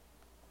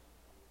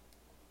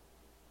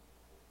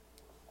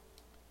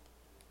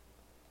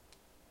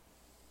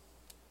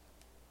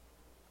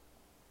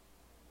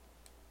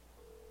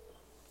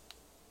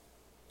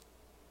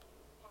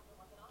 Captain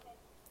wasn't on it.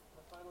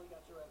 I finally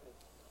got your evidence.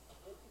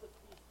 Head to the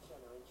Peace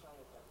Center in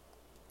Chinatown.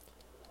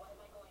 What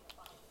am I going to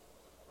find?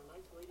 A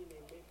nice lady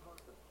named Meg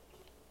Harker.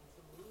 And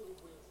some really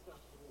weird stuff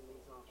hidden in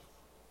Lee's office.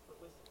 But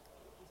listen,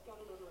 he's got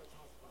another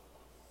attack plan.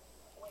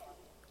 Where?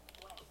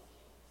 When?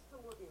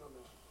 Still working on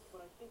that,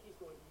 but I think he's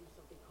going to use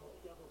something called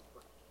Devil's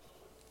Breath.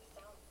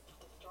 Sounds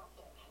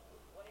destructive.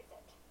 What is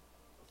it?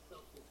 A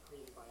substance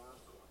created by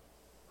Oscorp.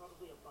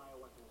 Probably a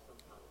bioweapon of some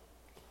kind.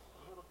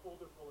 I have a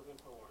folder full of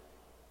info on it.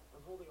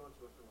 I'm holding on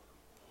to it for now.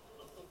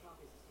 I'll send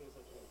copies as soon as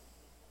I can.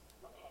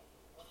 Okay,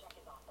 we'll check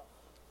his office.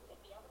 If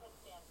the evidence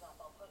stands up,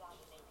 I'll put out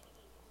an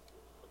APB.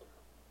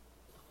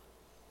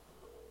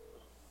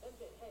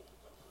 MJ, hey,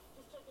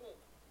 just checking in.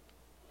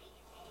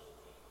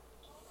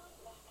 Can I call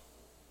you back?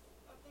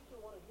 I think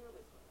you'll want to hear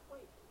this.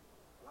 Wait,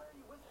 why are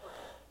you whispering?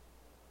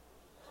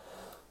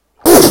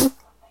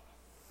 Something.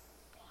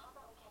 How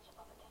about we catch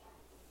up over dinner?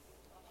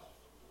 My place.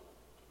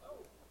 Oh,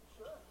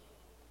 sure.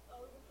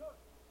 I'll even cook.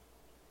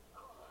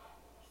 Cool.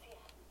 See ya.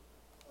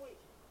 Wait,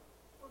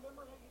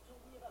 remember how you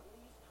told me about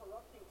Lee's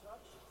corrupting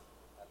touch?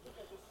 I think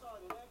I just saw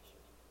it in action.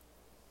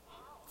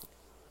 How?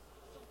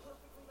 Some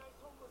perfectly nice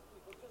homeless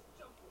people just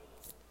jumped me.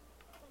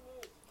 Thing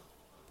is,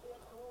 they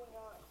had glowing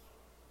eyes.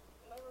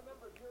 And I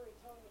remembered Yuri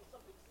telling me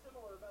something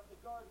similar about the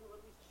guard who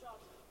released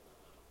Shaka.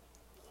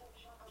 So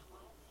Shaka was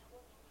working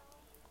for me?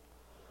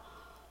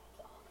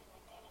 It's all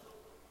connected.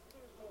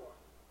 There's more,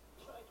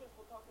 but I guess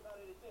we'll talk about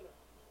it at dinner.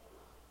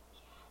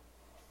 Yeah.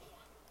 See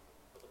ya.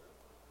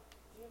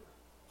 Dinner?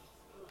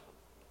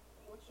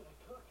 What should I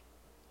cook?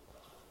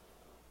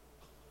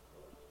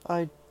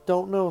 I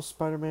don't know,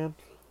 Spider-Man.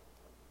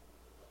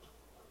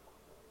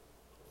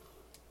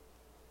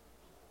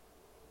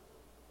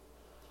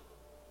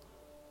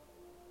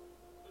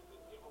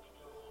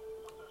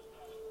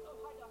 Oh,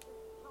 hi, Doctor.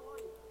 How are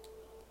you?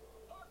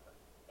 Parker,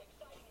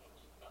 exciting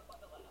news. Up by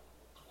the lab.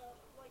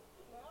 Like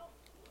now?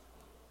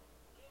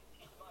 This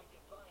is my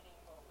defining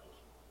moment.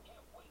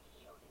 Can't wait to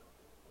show you.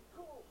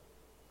 Cool.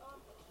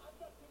 I've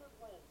got dinner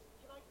plans.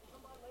 Can I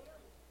come by later?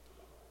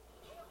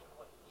 Dinner can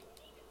wait. You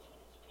need to see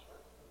this, Peter.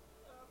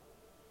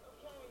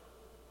 Okay.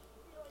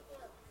 Be right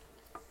there.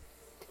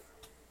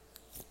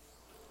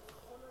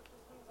 Wonder if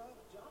this means I have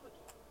a job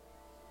again.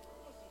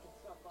 Guess you can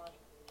stop by.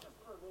 Just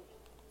for a minute.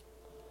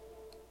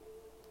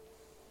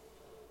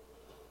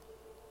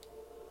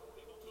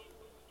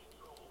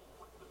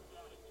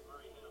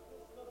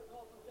 There's another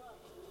call from Doc.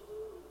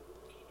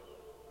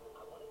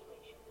 I wanted to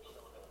make sure you're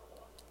still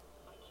available.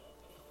 I can't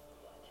pay you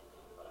yet,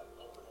 but I've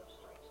pulled enough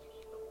strings to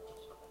keep the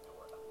wolves from the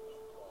door a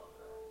bit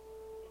longer.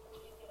 If we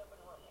can get up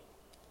and running,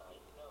 I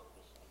know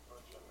this new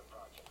version of the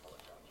project will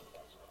attract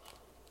investment.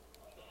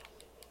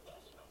 Massive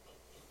investment.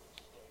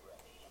 Stay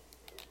ready.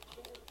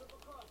 Fingers triple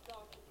crossed,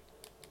 Doc.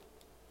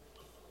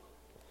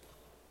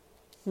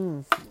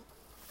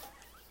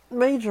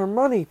 Major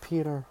money,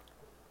 Peter.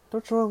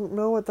 Don't you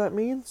know what that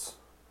means?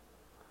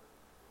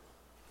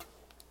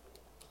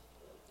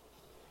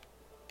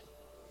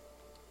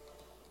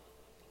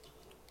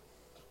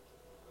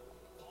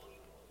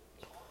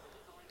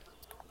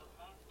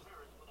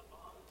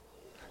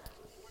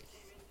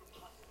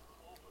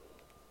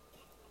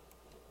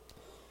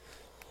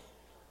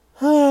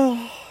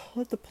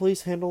 Let the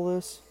police handle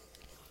this.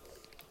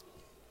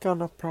 Got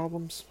enough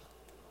problems.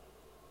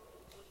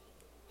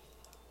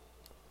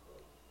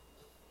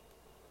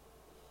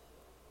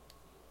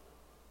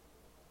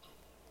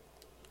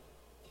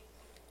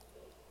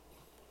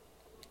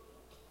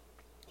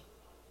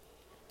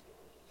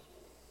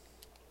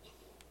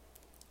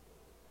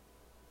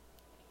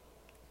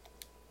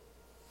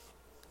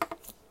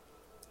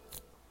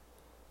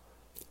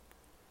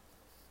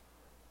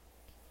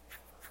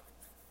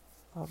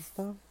 That's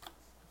done.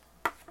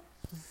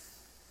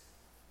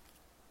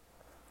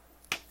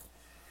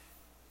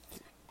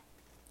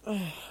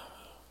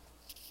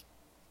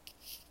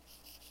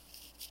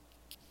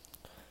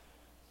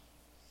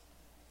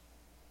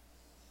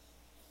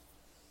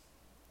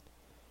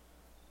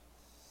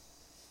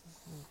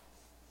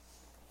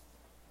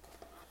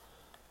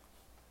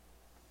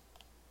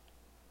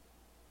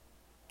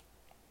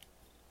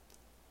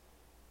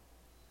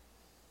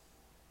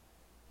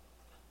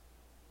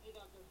 Hey,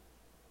 Doctor.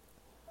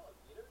 Hello,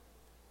 Peter.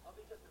 I'll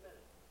be just a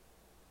minute.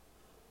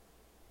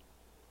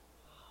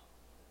 Wow.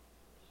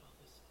 Look at all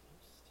this new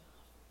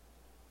stuff.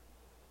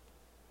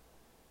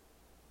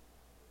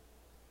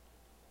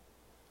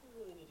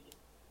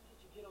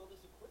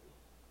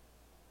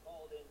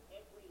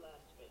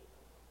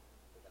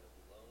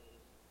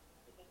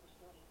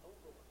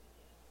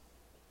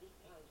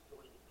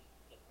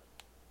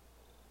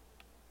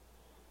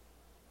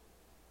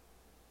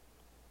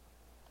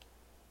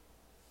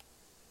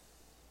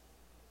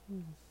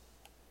 You've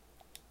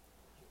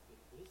been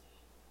busy.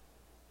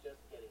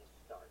 Just getting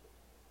started.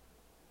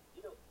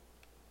 You know,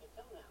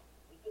 until now,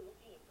 we've been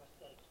looking at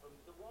prosthetics from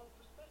the wrong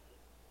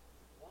perspective.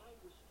 Why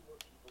restore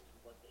people to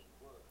what they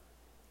were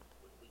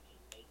when we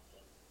can make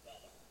them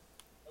better?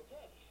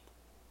 Okay,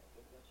 I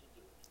think that should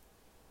do it.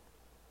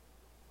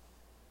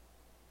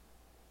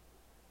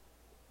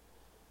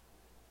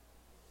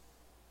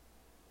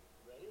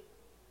 Ready?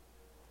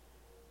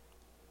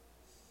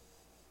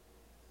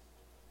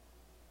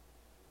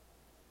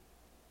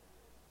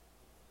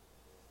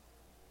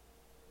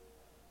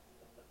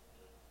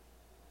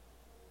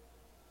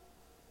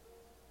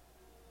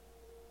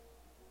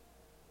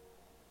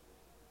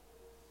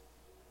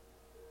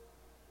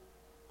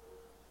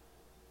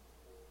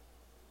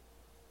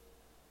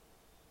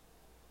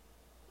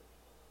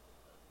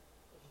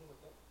 Everything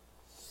okay?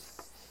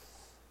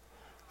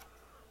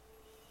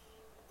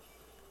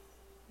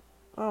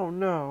 Oh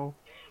no.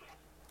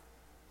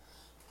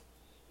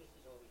 This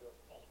is all your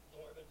fault,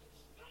 Norman.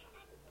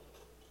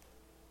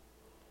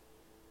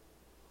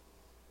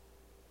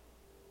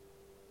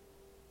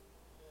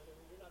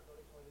 You're not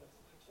voting for the next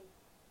election?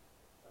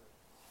 Sorry.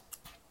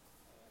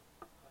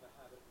 I have a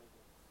habit of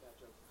making bad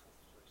jokes in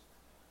sensitive situations.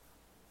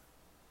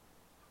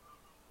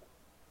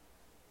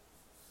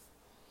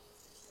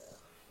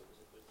 It was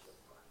a good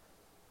joke, Mark.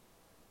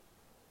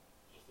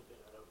 Just a bit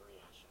of an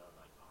overreaction on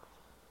my part.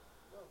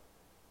 No,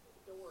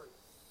 don't worry.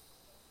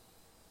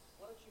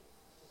 Why don't you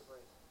take a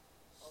break?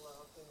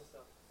 I'll clean this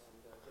up and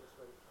get us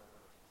ready for our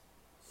meeting.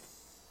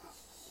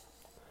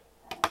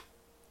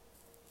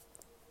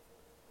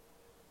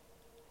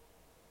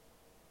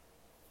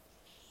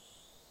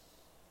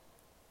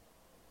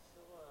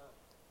 So,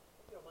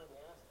 hope you don't mind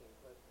me asking,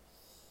 but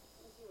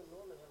seems you and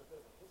Norman have a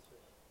bit of a history.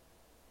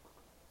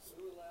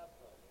 We were lab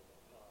partners in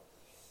college.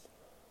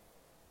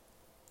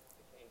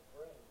 Became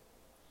friends.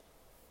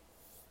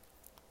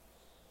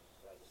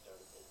 Decided to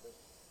start a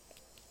business.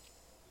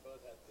 We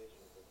both had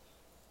visions of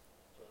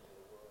changing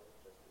the world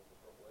just in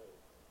different ways.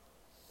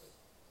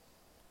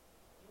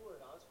 You were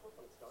at Oscorp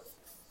when it started?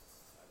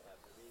 I'd have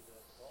the reason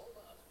it's called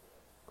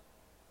Oscorp.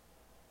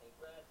 In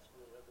grad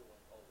school, everyone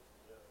always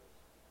knows.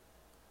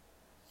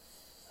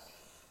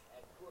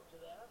 Add corp to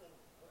that, and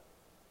well,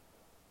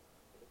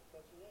 get a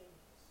catchy name.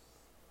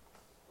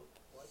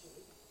 Why'd you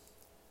leave?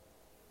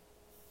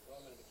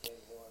 Norman became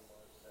more and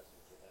more obsessed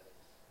with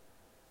genetics.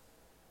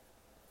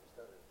 We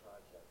started a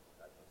project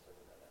I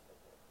considered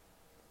unethical.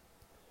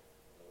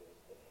 Made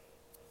his day.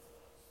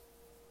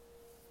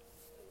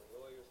 When the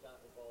lawyers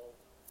got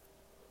involved,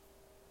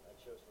 I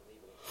chose to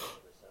leave it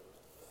for a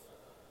settlement.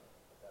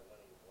 But that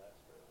money didn't last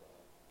very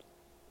long.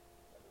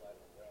 I relied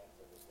on grants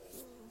ever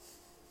since.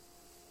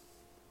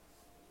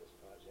 This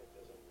project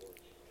doesn't work.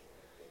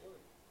 Don't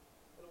worry.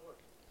 It'll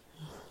work.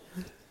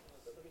 Let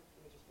me just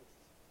fix this.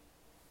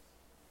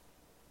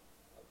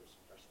 I'll do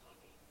some fresh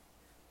coffee.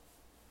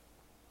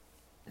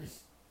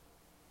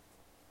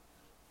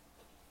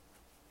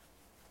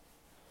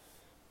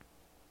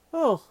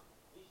 Oh,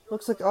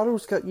 looks like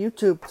Otto's got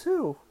YouTube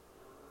too.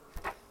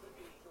 Could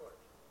be short.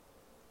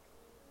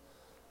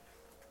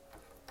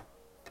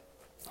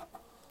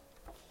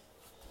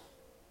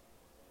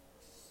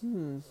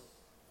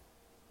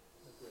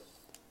 That's good.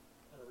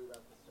 How to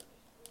reroute this study.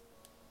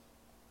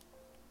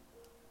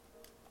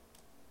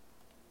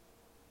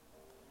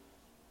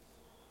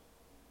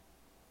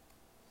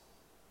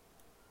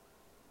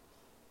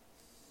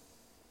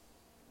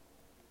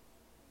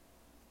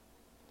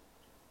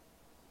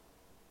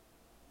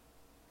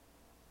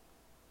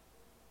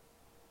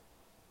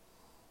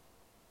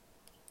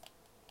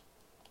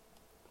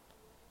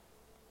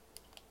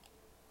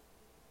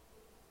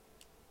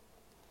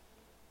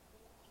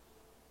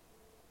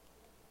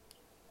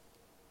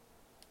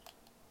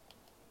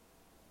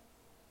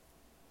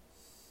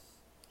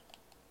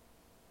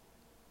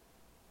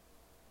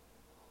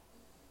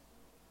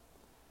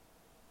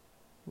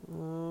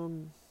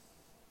 Um.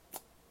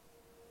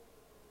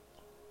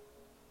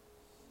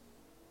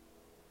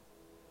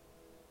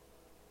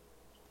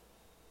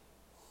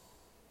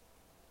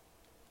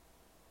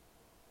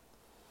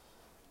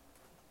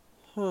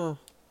 Huh.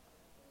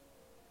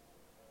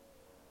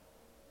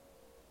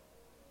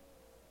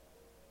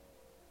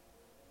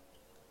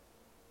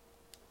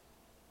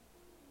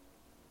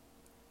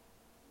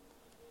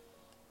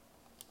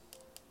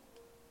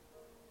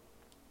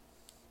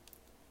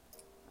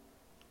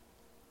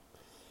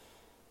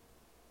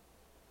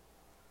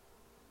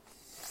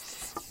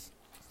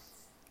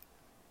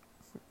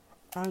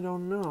 I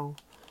don't know.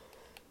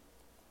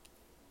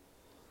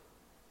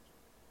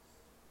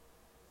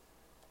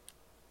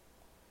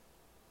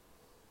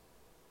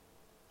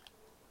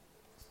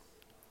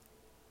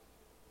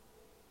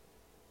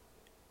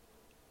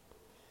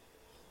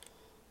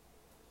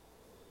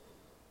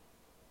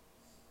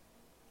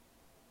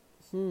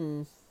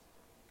 Hmm.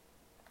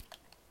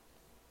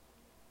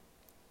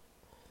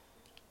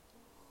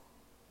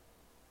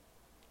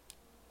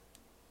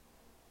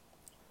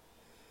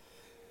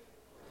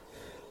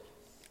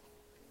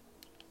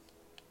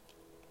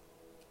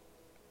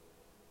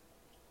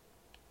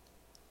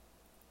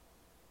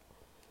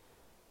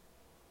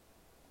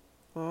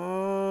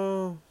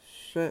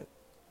 shit.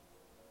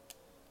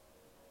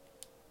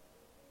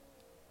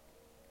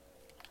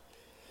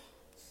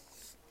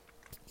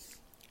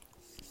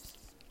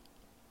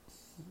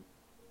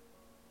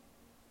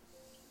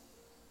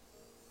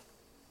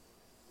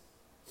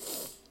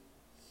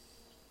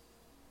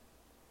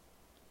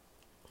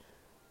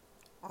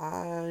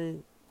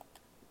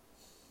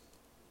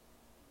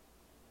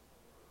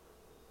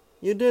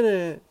 You did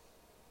it!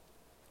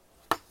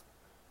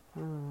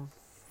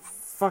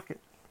 Fuck it.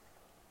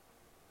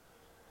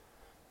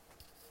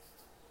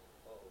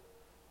 Oh,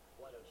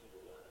 why don't you do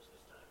the honors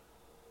this time?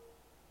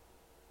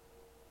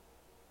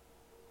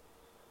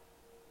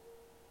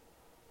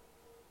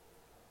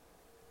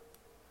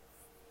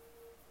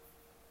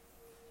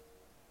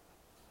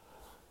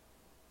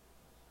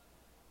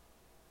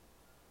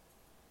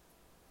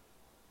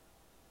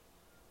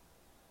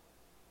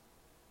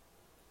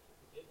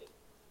 You did it.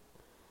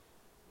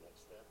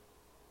 Next step,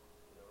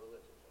 neural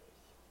interface.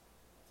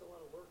 It's a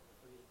lot of work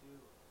for you to do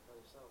by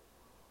yourself.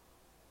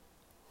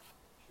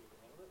 Sure you can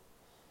handle it?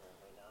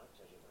 Apparently not,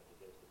 judging by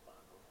today's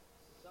debacle.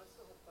 Because I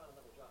still haven't found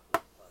another job for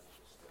this part of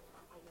your story.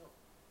 I know.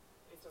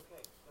 It's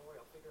okay. Don't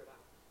worry, I'll figure it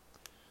out.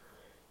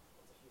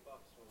 It's a few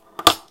bucks when you're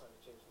trying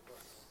to change the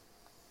books.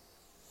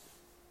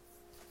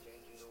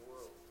 Changing the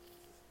world.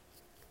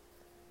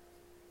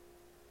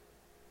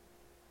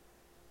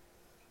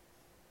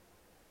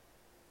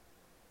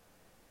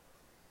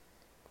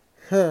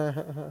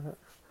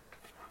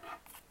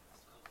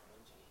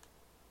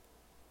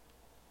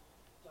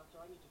 Doctor,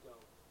 I need to go,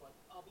 but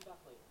I'll be back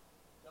later.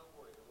 Don't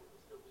worry, the work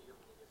will still be here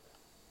when you get back.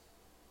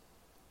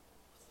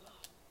 What's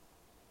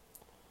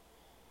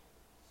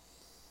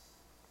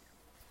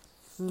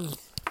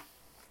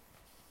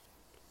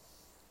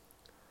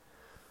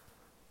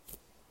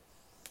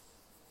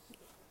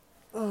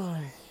that?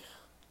 Ay.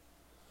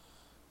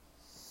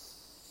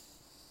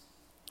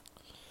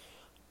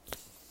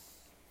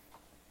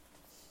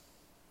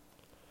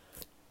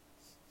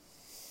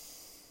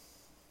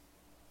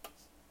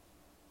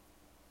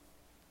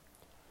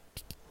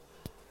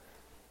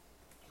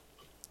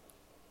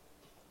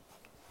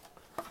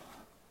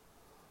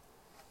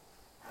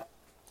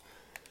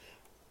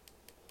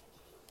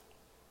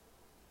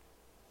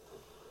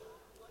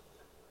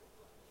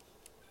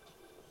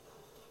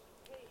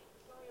 Hey,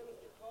 sorry I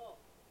missed your call.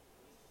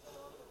 You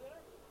still on for dinner?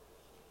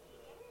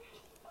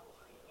 Oh,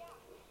 yeah.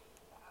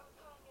 I was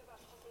calling you about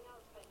something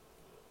else, but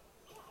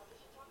yeah, we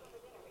should talk over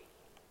dinner.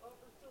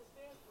 Offer still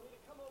stands for me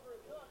to come over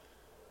and cook.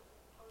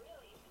 Oh,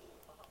 really?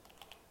 Well,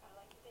 I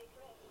like steak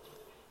ribs.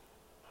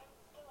 I'm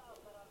still out,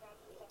 but I'll grab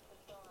some stuff at the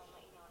store and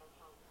let you know when I'm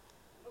home.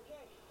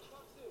 Okay,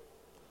 talk soon.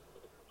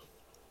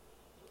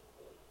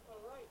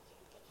 All right,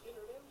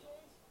 dinner at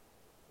MJ's.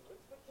 No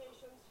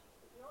expectations.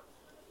 If you aren't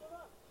screw this one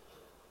up.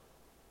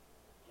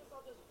 Guess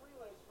I'll just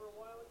freelance for a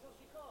while until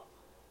she calls.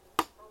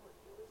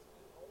 Promise you this,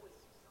 you always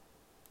see something.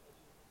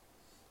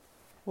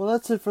 Well,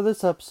 that's it for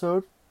this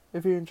episode.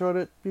 If you enjoyed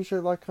it, be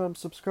sure to like, comment,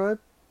 subscribe,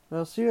 and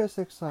I'll see you guys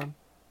next time.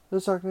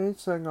 This is Arcanine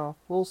signing off.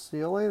 We'll see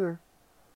you later.